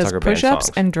those Marshall Tucker Band songs. I think he does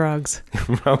push-ups and drugs.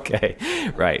 Okay,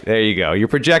 right, there you go. You're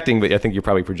projecting, but I think you're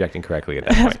probably projecting correctly at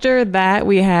that point. After that,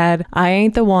 we had I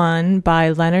Ain't the One by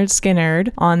Leonard Skinner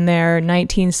on their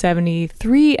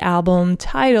 1973 album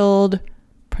titled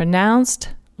Pronounced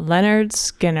Leonard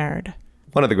Skinner.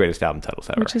 One of the greatest album titles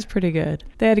ever. Which is pretty good.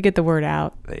 They had to get the word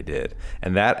out. They did.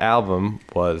 And that album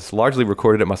was largely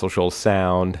recorded at Muscle Shoals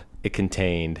Sound. It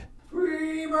contained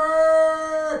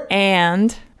Freebird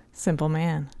and Simple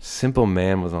Man. Simple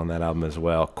Man was on that album as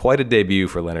well. Quite a debut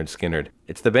for Leonard Skinner.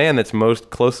 It's the band that's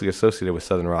most closely associated with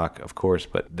Southern rock, of course,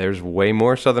 but there's way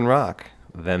more Southern rock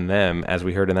than them, as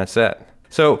we heard in that set.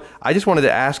 So I just wanted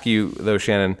to ask you, though,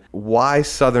 Shannon, why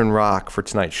Southern rock for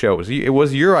tonight's show? It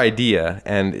was your idea,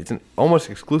 and it's an almost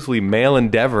exclusively male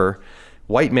endeavor,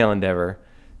 white male endeavor,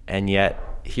 and yet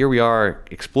here we are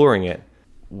exploring it.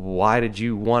 Why did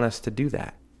you want us to do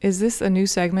that? Is this a new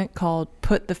segment called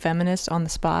Put the Feminist on the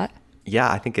Spot? Yeah,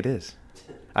 I think it is.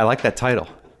 I like that title.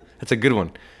 That's a good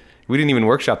one. We didn't even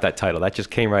workshop that title. That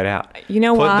just came right out. You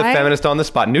know why? Put the Feminist on the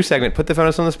Spot. New segment, Put the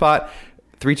Feminist on the Spot.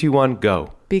 3, 2, 1,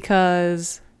 go.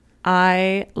 Because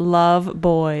I love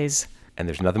boys. And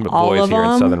there's nothing but boys here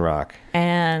in Southern rock.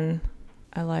 And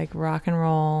I like rock and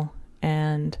roll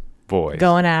and boys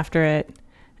going after it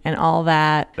and all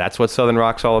that. That's what Southern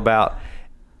rock's all about.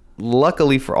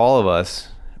 Luckily for all of us,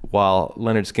 while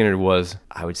Leonard Skinner was,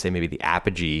 I would say, maybe the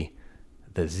apogee,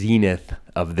 the zenith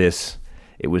of this,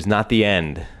 it was not the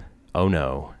end. Oh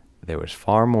no, there was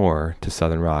far more to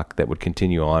Southern rock that would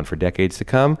continue on for decades to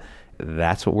come.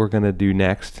 That's what we're going to do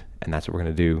next, and that's what we're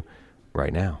going to do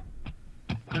right now.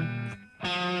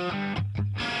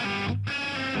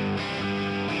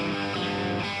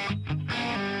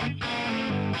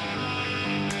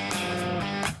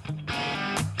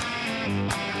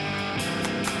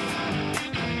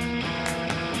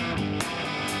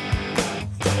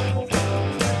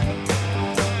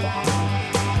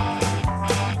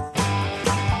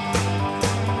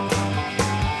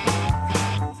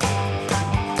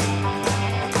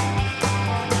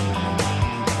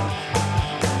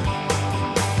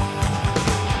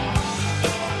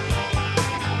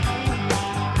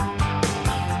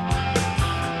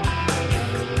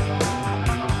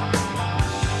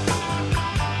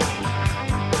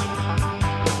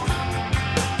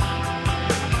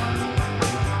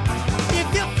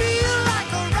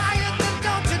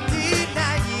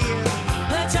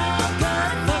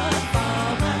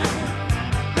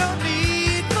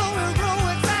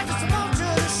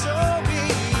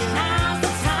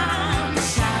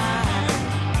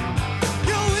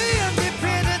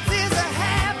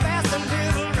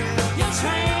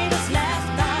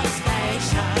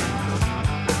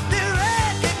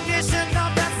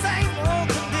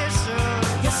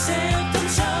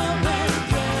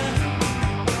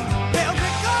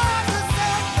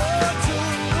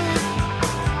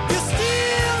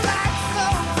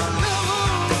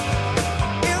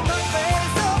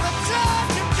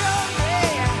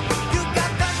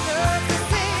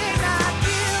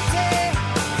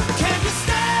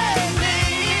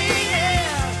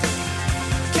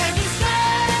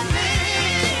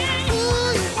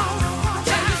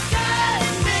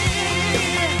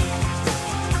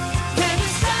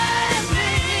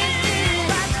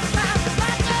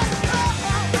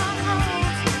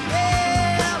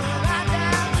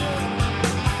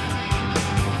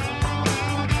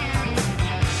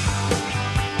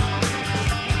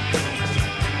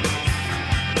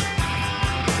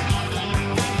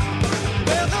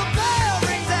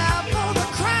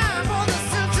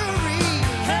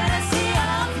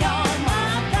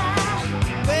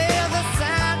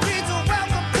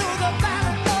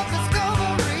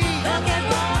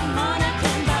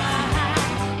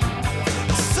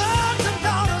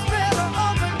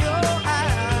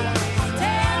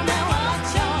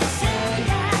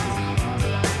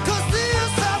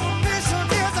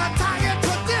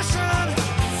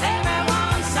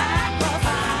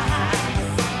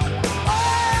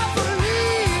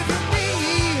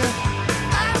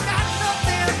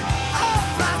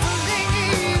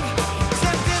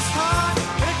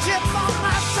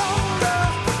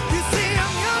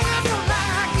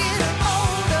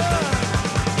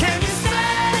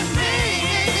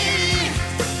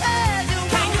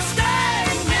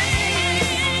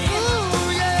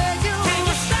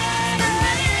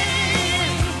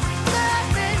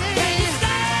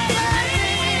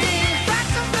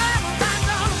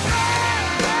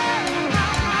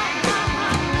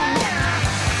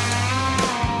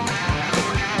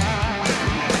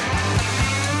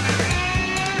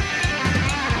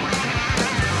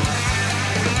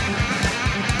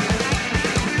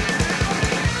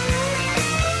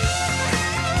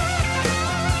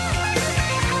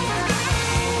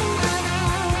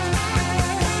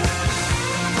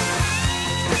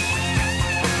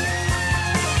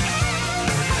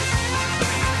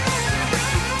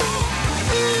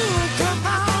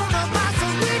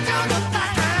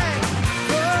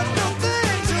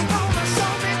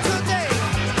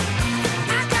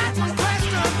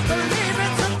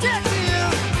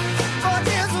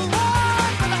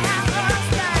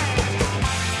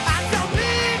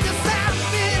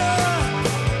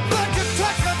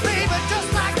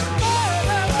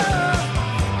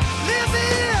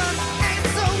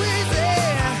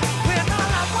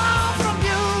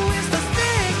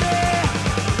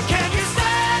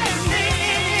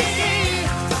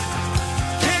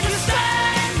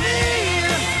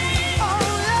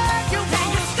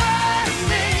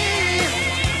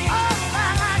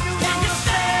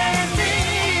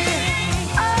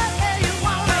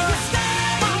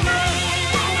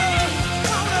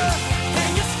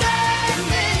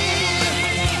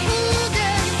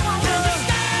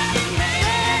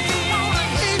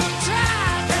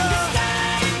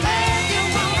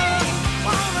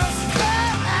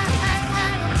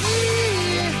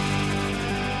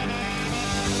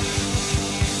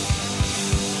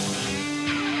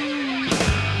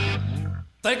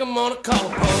 Think I'm gonna call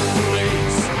the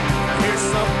police. I hear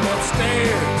something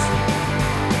upstairs.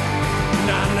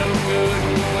 Not no good.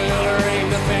 Well, there ain't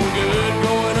nothing good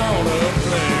going on up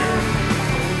there.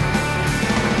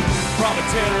 Probably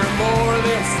 10 or more of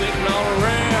them sitting all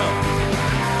around,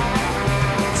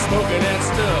 smoking that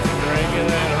stuff, drinking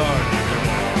that hard.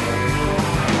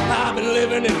 I've been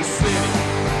living in the city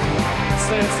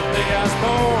since the day I was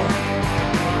born.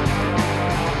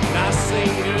 And I've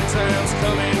seen good times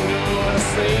come and go, I've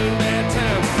seen bad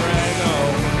times drag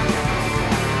on.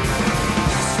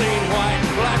 I've seen white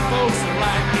and black folks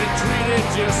alike get treated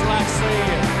just like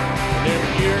sin. And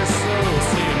every year or so,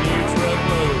 see a new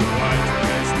truckload of white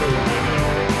trash moving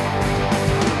on.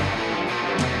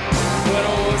 When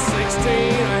I was 16,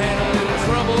 I had a little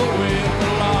trouble with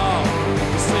the law.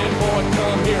 They said, boy,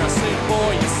 come here. I said,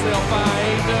 boy, yourself, I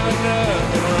ain't done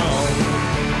nothing wrong.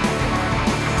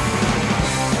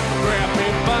 Grabbed me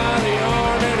by the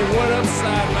arm and it went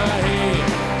upside my head.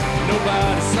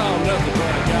 Nobody saw nothing, but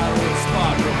I got a little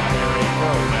spot where my hair ain't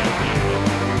grown back then.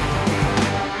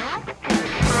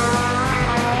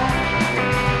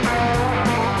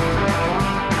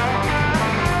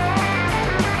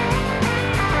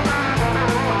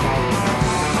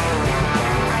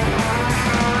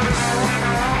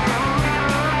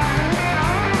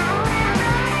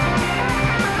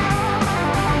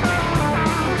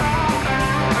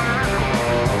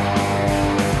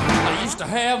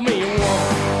 Have me a woman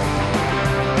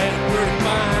and a pretty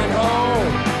fine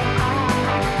home,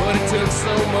 but it took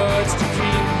so much to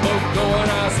keep both going.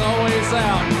 I was always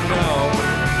out and gone.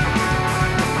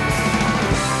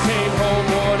 Came home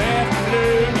one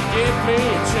afternoon to get me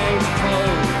a change of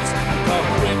clothes. Thought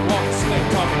I quit walking slick,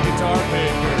 talking guitar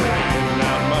pick, hanging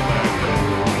out my back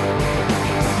door.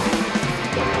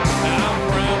 I'm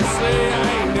proud to say I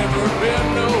ain't never been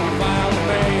no violent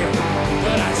man,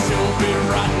 but I'd sure be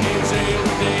rotting in jail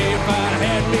today if I'd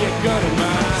had me a gun in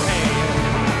my hand.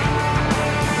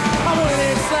 I went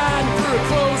inside and threw her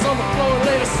clothes on the floor and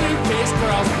laid a suitcase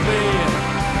across the bed.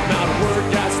 Not a word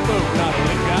got spoke, not a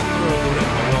lick got thrown,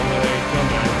 and my woman ain't come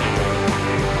back here.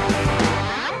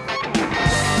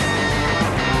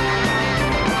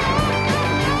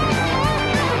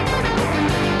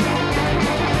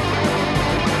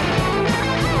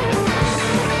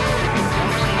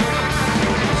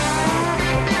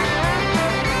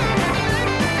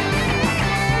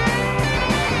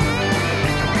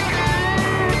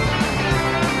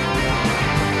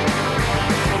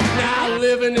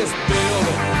 Live in this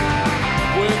building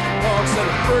with the punks and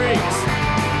the freaks,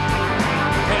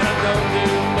 and I don't do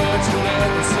much of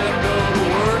nothing except go to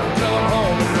work and come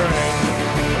home and drink.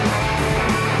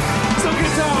 So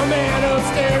guitar man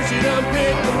upstairs, you done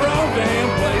picked the wrong damn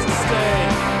place to stay.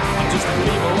 I'm just a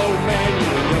feeble old man, you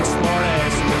a young smart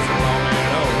ass, and there's a law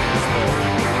man on this way.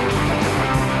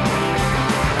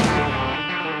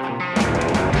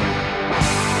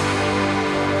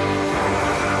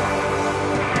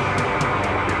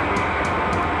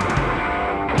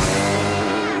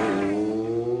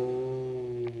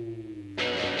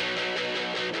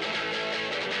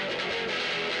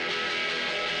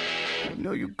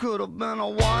 You could have been a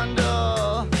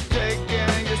wonder,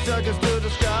 taking your circus to the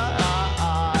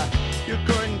sky. You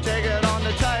couldn't take it on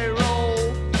the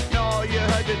tightrope, no, you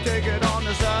had to take it on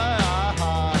the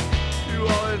side. You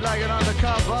always like it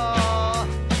undercover,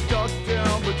 tucked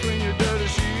in between your dirty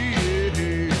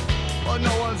sheets, but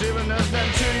no one's even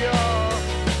listening to you,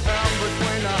 and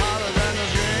between the hollers and the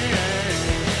screams.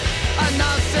 I'm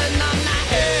not sitting on my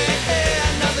head,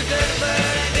 another dirty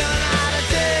bird ain't gonna out of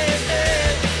taste.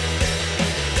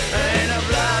 Ain't a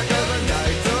black of the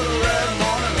night to the red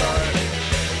morning light.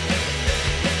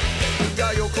 You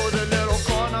got your cozy little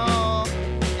corner,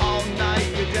 all night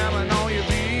you're jamming on your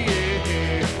beat,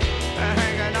 and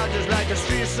hanging out just like a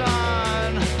street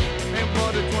sign, and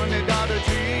put a $20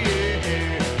 tree.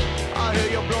 I hear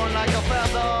you blowing like a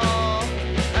feather,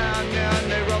 and then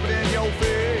they rub it in your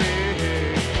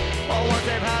face. But once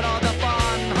they've had all the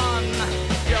fun, hun,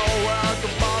 you're at the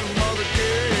bottom of the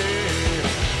cave.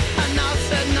 And now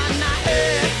sitting on my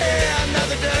head,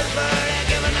 another dirt bird ain't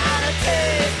giving out a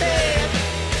taste.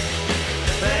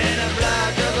 Ain't a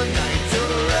black of the night to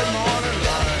the red morning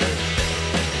light.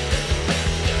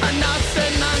 And now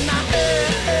sitting on my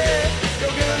head,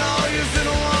 you're giving all you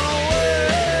didn't want away.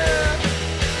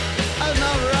 That's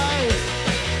not right.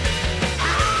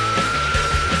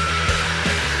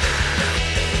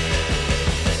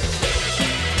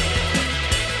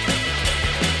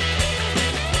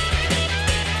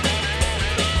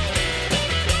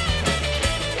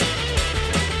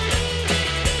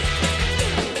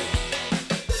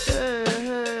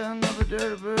 Hey, another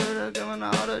dirty bird giving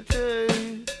out a chase.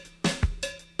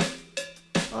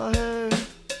 Oh, hey,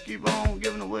 keep on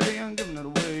giving away and giving it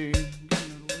away,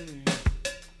 giving it away.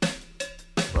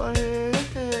 But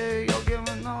hey, you're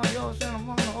giving all your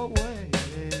cinnamon away.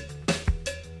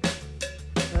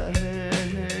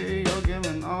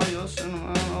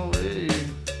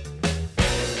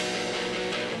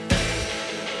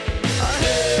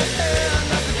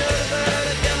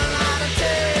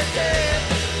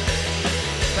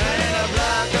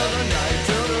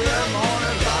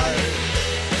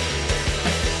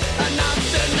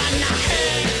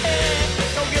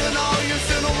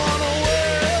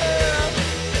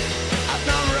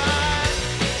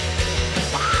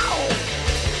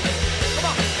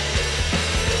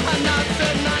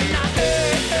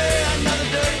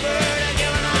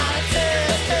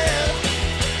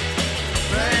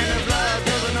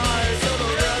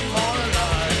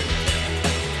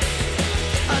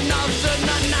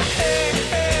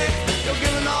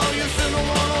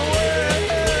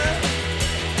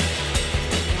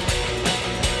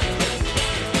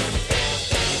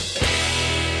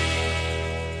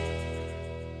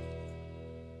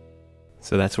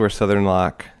 So that's where Southern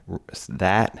Rock,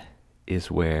 that is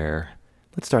where,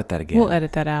 let's start that again. We'll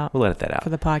edit that out. We'll edit that out. For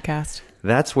the podcast.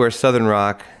 That's where Southern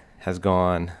Rock has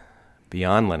gone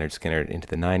beyond Leonard Skinner into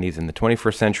the 90s. And the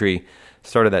 21st Century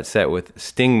started that set with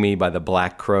Sting Me by the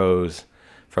Black Crowes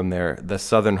from their The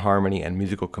Southern Harmony and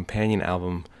Musical Companion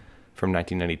album from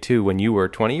 1992 when you were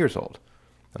 20 years old.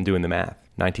 I'm doing the math.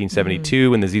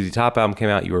 1972, when the ZZ Top album came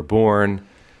out, you were born.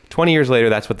 20 years later,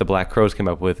 that's what the Black Crowes came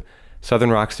up with.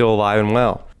 Southern Rock still alive and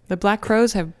well. The Black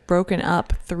Crowes have broken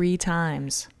up 3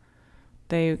 times.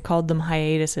 They called them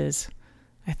hiatuses.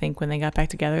 I think when they got back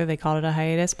together, they called it a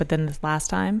hiatus. But then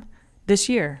this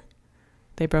year,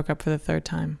 they broke up for the 3rd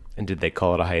time. And did they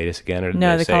call it a hiatus again? Or did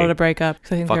No, they say, called it a breakup. I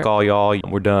think fuck all y'all,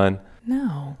 we're done?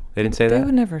 No. They didn't say that? They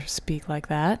would never speak like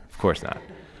that. Of course not.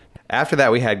 After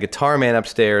that, we had Guitar Man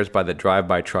Upstairs by the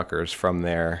Drive-By Truckers from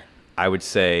their, I would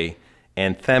say,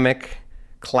 anthemic,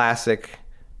 classic,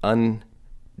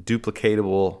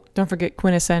 unduplicatable, don't forget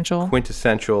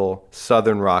quintessential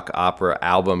Southern rock opera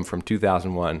album from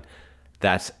 2001.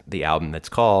 That's the album that's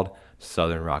called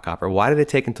Southern Rock Opera. Why did it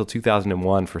take until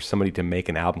 2001 for somebody to make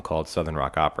an album called Southern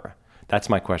Rock Opera? That's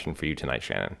my question for you tonight,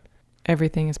 Shannon.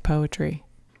 Everything is poetry.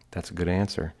 That's a good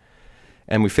answer.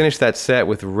 And we finished that set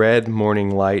with Red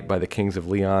Morning Light by the Kings of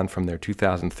Leon from their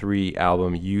 2003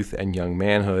 album Youth and Young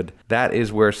Manhood. That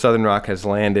is where Southern Rock has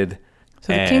landed.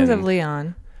 So the Kings of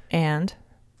Leon and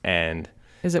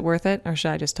is it worth it, or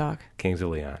should I just talk? Kings of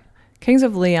Leon. Kings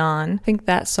of Leon, I think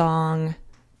that song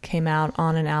came out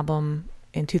on an album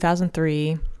in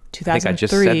 2003. 2003. I think I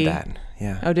just said that.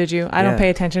 Yeah. Oh, did you? I don't pay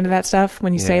attention to that stuff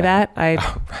when you say that.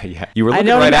 Yeah. You were looking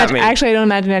right at me. Actually, I don't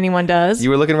imagine anyone does. You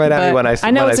were looking right at me when I said it.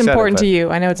 I know it's important to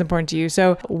you. I know it's important to you.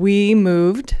 So we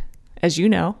moved, as you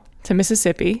know, to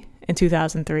Mississippi in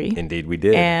 2003. Indeed, we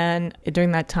did. And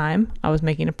during that time, I was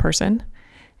making a person.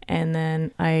 And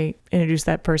then I introduced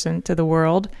that person to the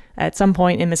world at some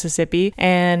point in Mississippi.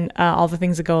 And all the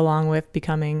things that go along with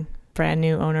becoming brand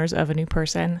new owners of a new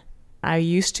person. I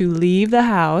used to leave the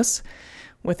house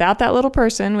without that little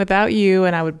person, without you,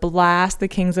 and I would blast the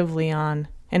Kings of Leon.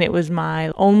 And it was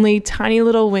my only tiny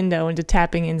little window into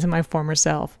tapping into my former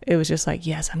self. It was just like,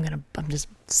 yes, I'm just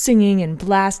singing and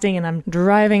blasting, and I'm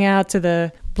driving out to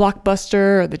the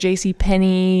Blockbuster or the J.C.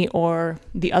 Penney or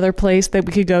the other place that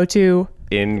we could go to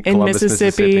in Columbus,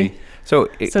 Mississippi. So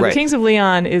the Kings of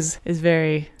Leon is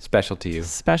very special to you.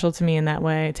 Special to me in that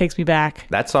way. It takes me back.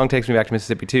 That song takes me back to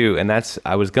Mississippi too. And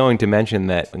I was going to mention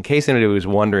that in case anybody was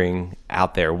wondering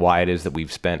out there why it is that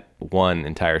we've spent one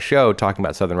entire show talking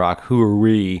about Southern rock, who are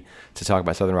we to talk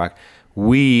about Southern rock?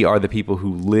 We are the people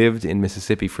who lived in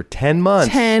Mississippi for 10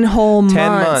 months. 10 whole months.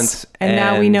 10 months. And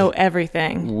now we know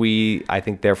everything. We, I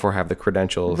think, therefore have the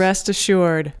credentials. Rest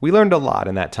assured. We learned a lot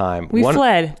in that time. We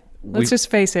fled. Let's just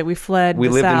face it, we fled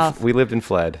the South. We lived and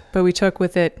fled. But we took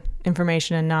with it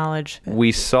information and knowledge.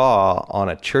 We saw on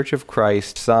a Church of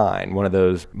Christ sign, one of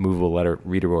those movable letter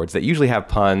reader boards that usually have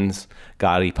puns,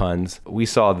 gaudy puns. We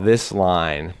saw this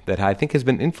line that I think has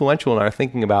been influential in our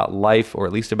thinking about life, or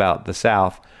at least about the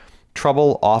South.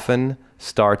 Trouble often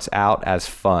starts out as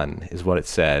fun, is what it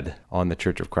said on the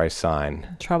Church of Christ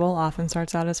sign. Trouble often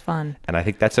starts out as fun. And I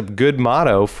think that's a good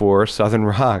motto for Southern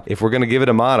rock. If we're going to give it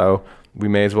a motto, we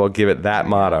may as well give it that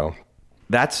motto.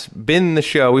 That's been the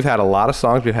show. We've had a lot of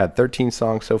songs. We've had 13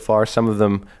 songs so far. Some of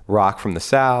them rock from the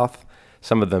South.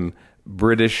 Some of them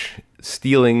British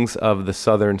stealings of the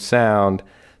Southern sound.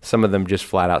 Some of them just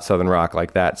flat out Southern rock,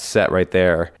 like that set right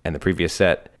there and the previous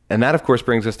set. And that, of course,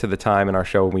 brings us to the time in our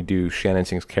show when we do Shannon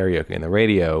Sings Karaoke in the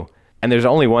radio. And there's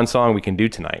only one song we can do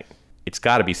tonight. It's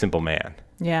got to be Simple Man.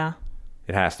 Yeah.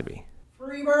 It has to be.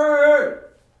 Freebird!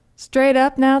 Straight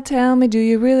up now, tell me, do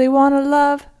you really want to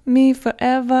love me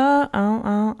forever? Oh,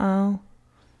 oh, oh.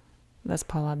 That's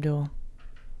Paul Abdul.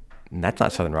 And that's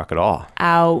not Southern rock at all.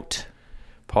 Out.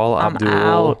 Paul Abdul. I'm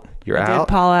out. You're I out?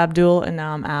 did Paul Abdul, and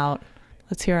now I'm out.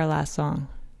 Let's hear our last song.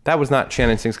 That was not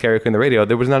Shannon Sings Karaoke in the radio.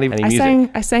 There was not even any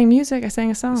music. I sang music. I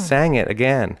sang a song. Sang it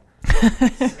again.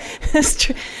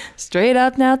 Straight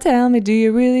up now, tell me, do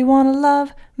you really want to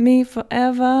love me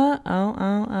forever? Oh,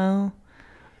 oh, oh.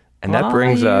 And that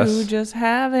brings us just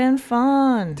having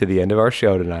fun to the end of our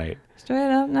show tonight. Straight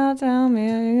up now, tell me,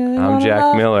 do you really I'm want to Jack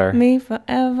love Miller. me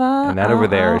forever? And that over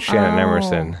there is Shannon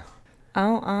Emerson.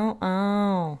 Oh, oh,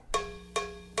 oh.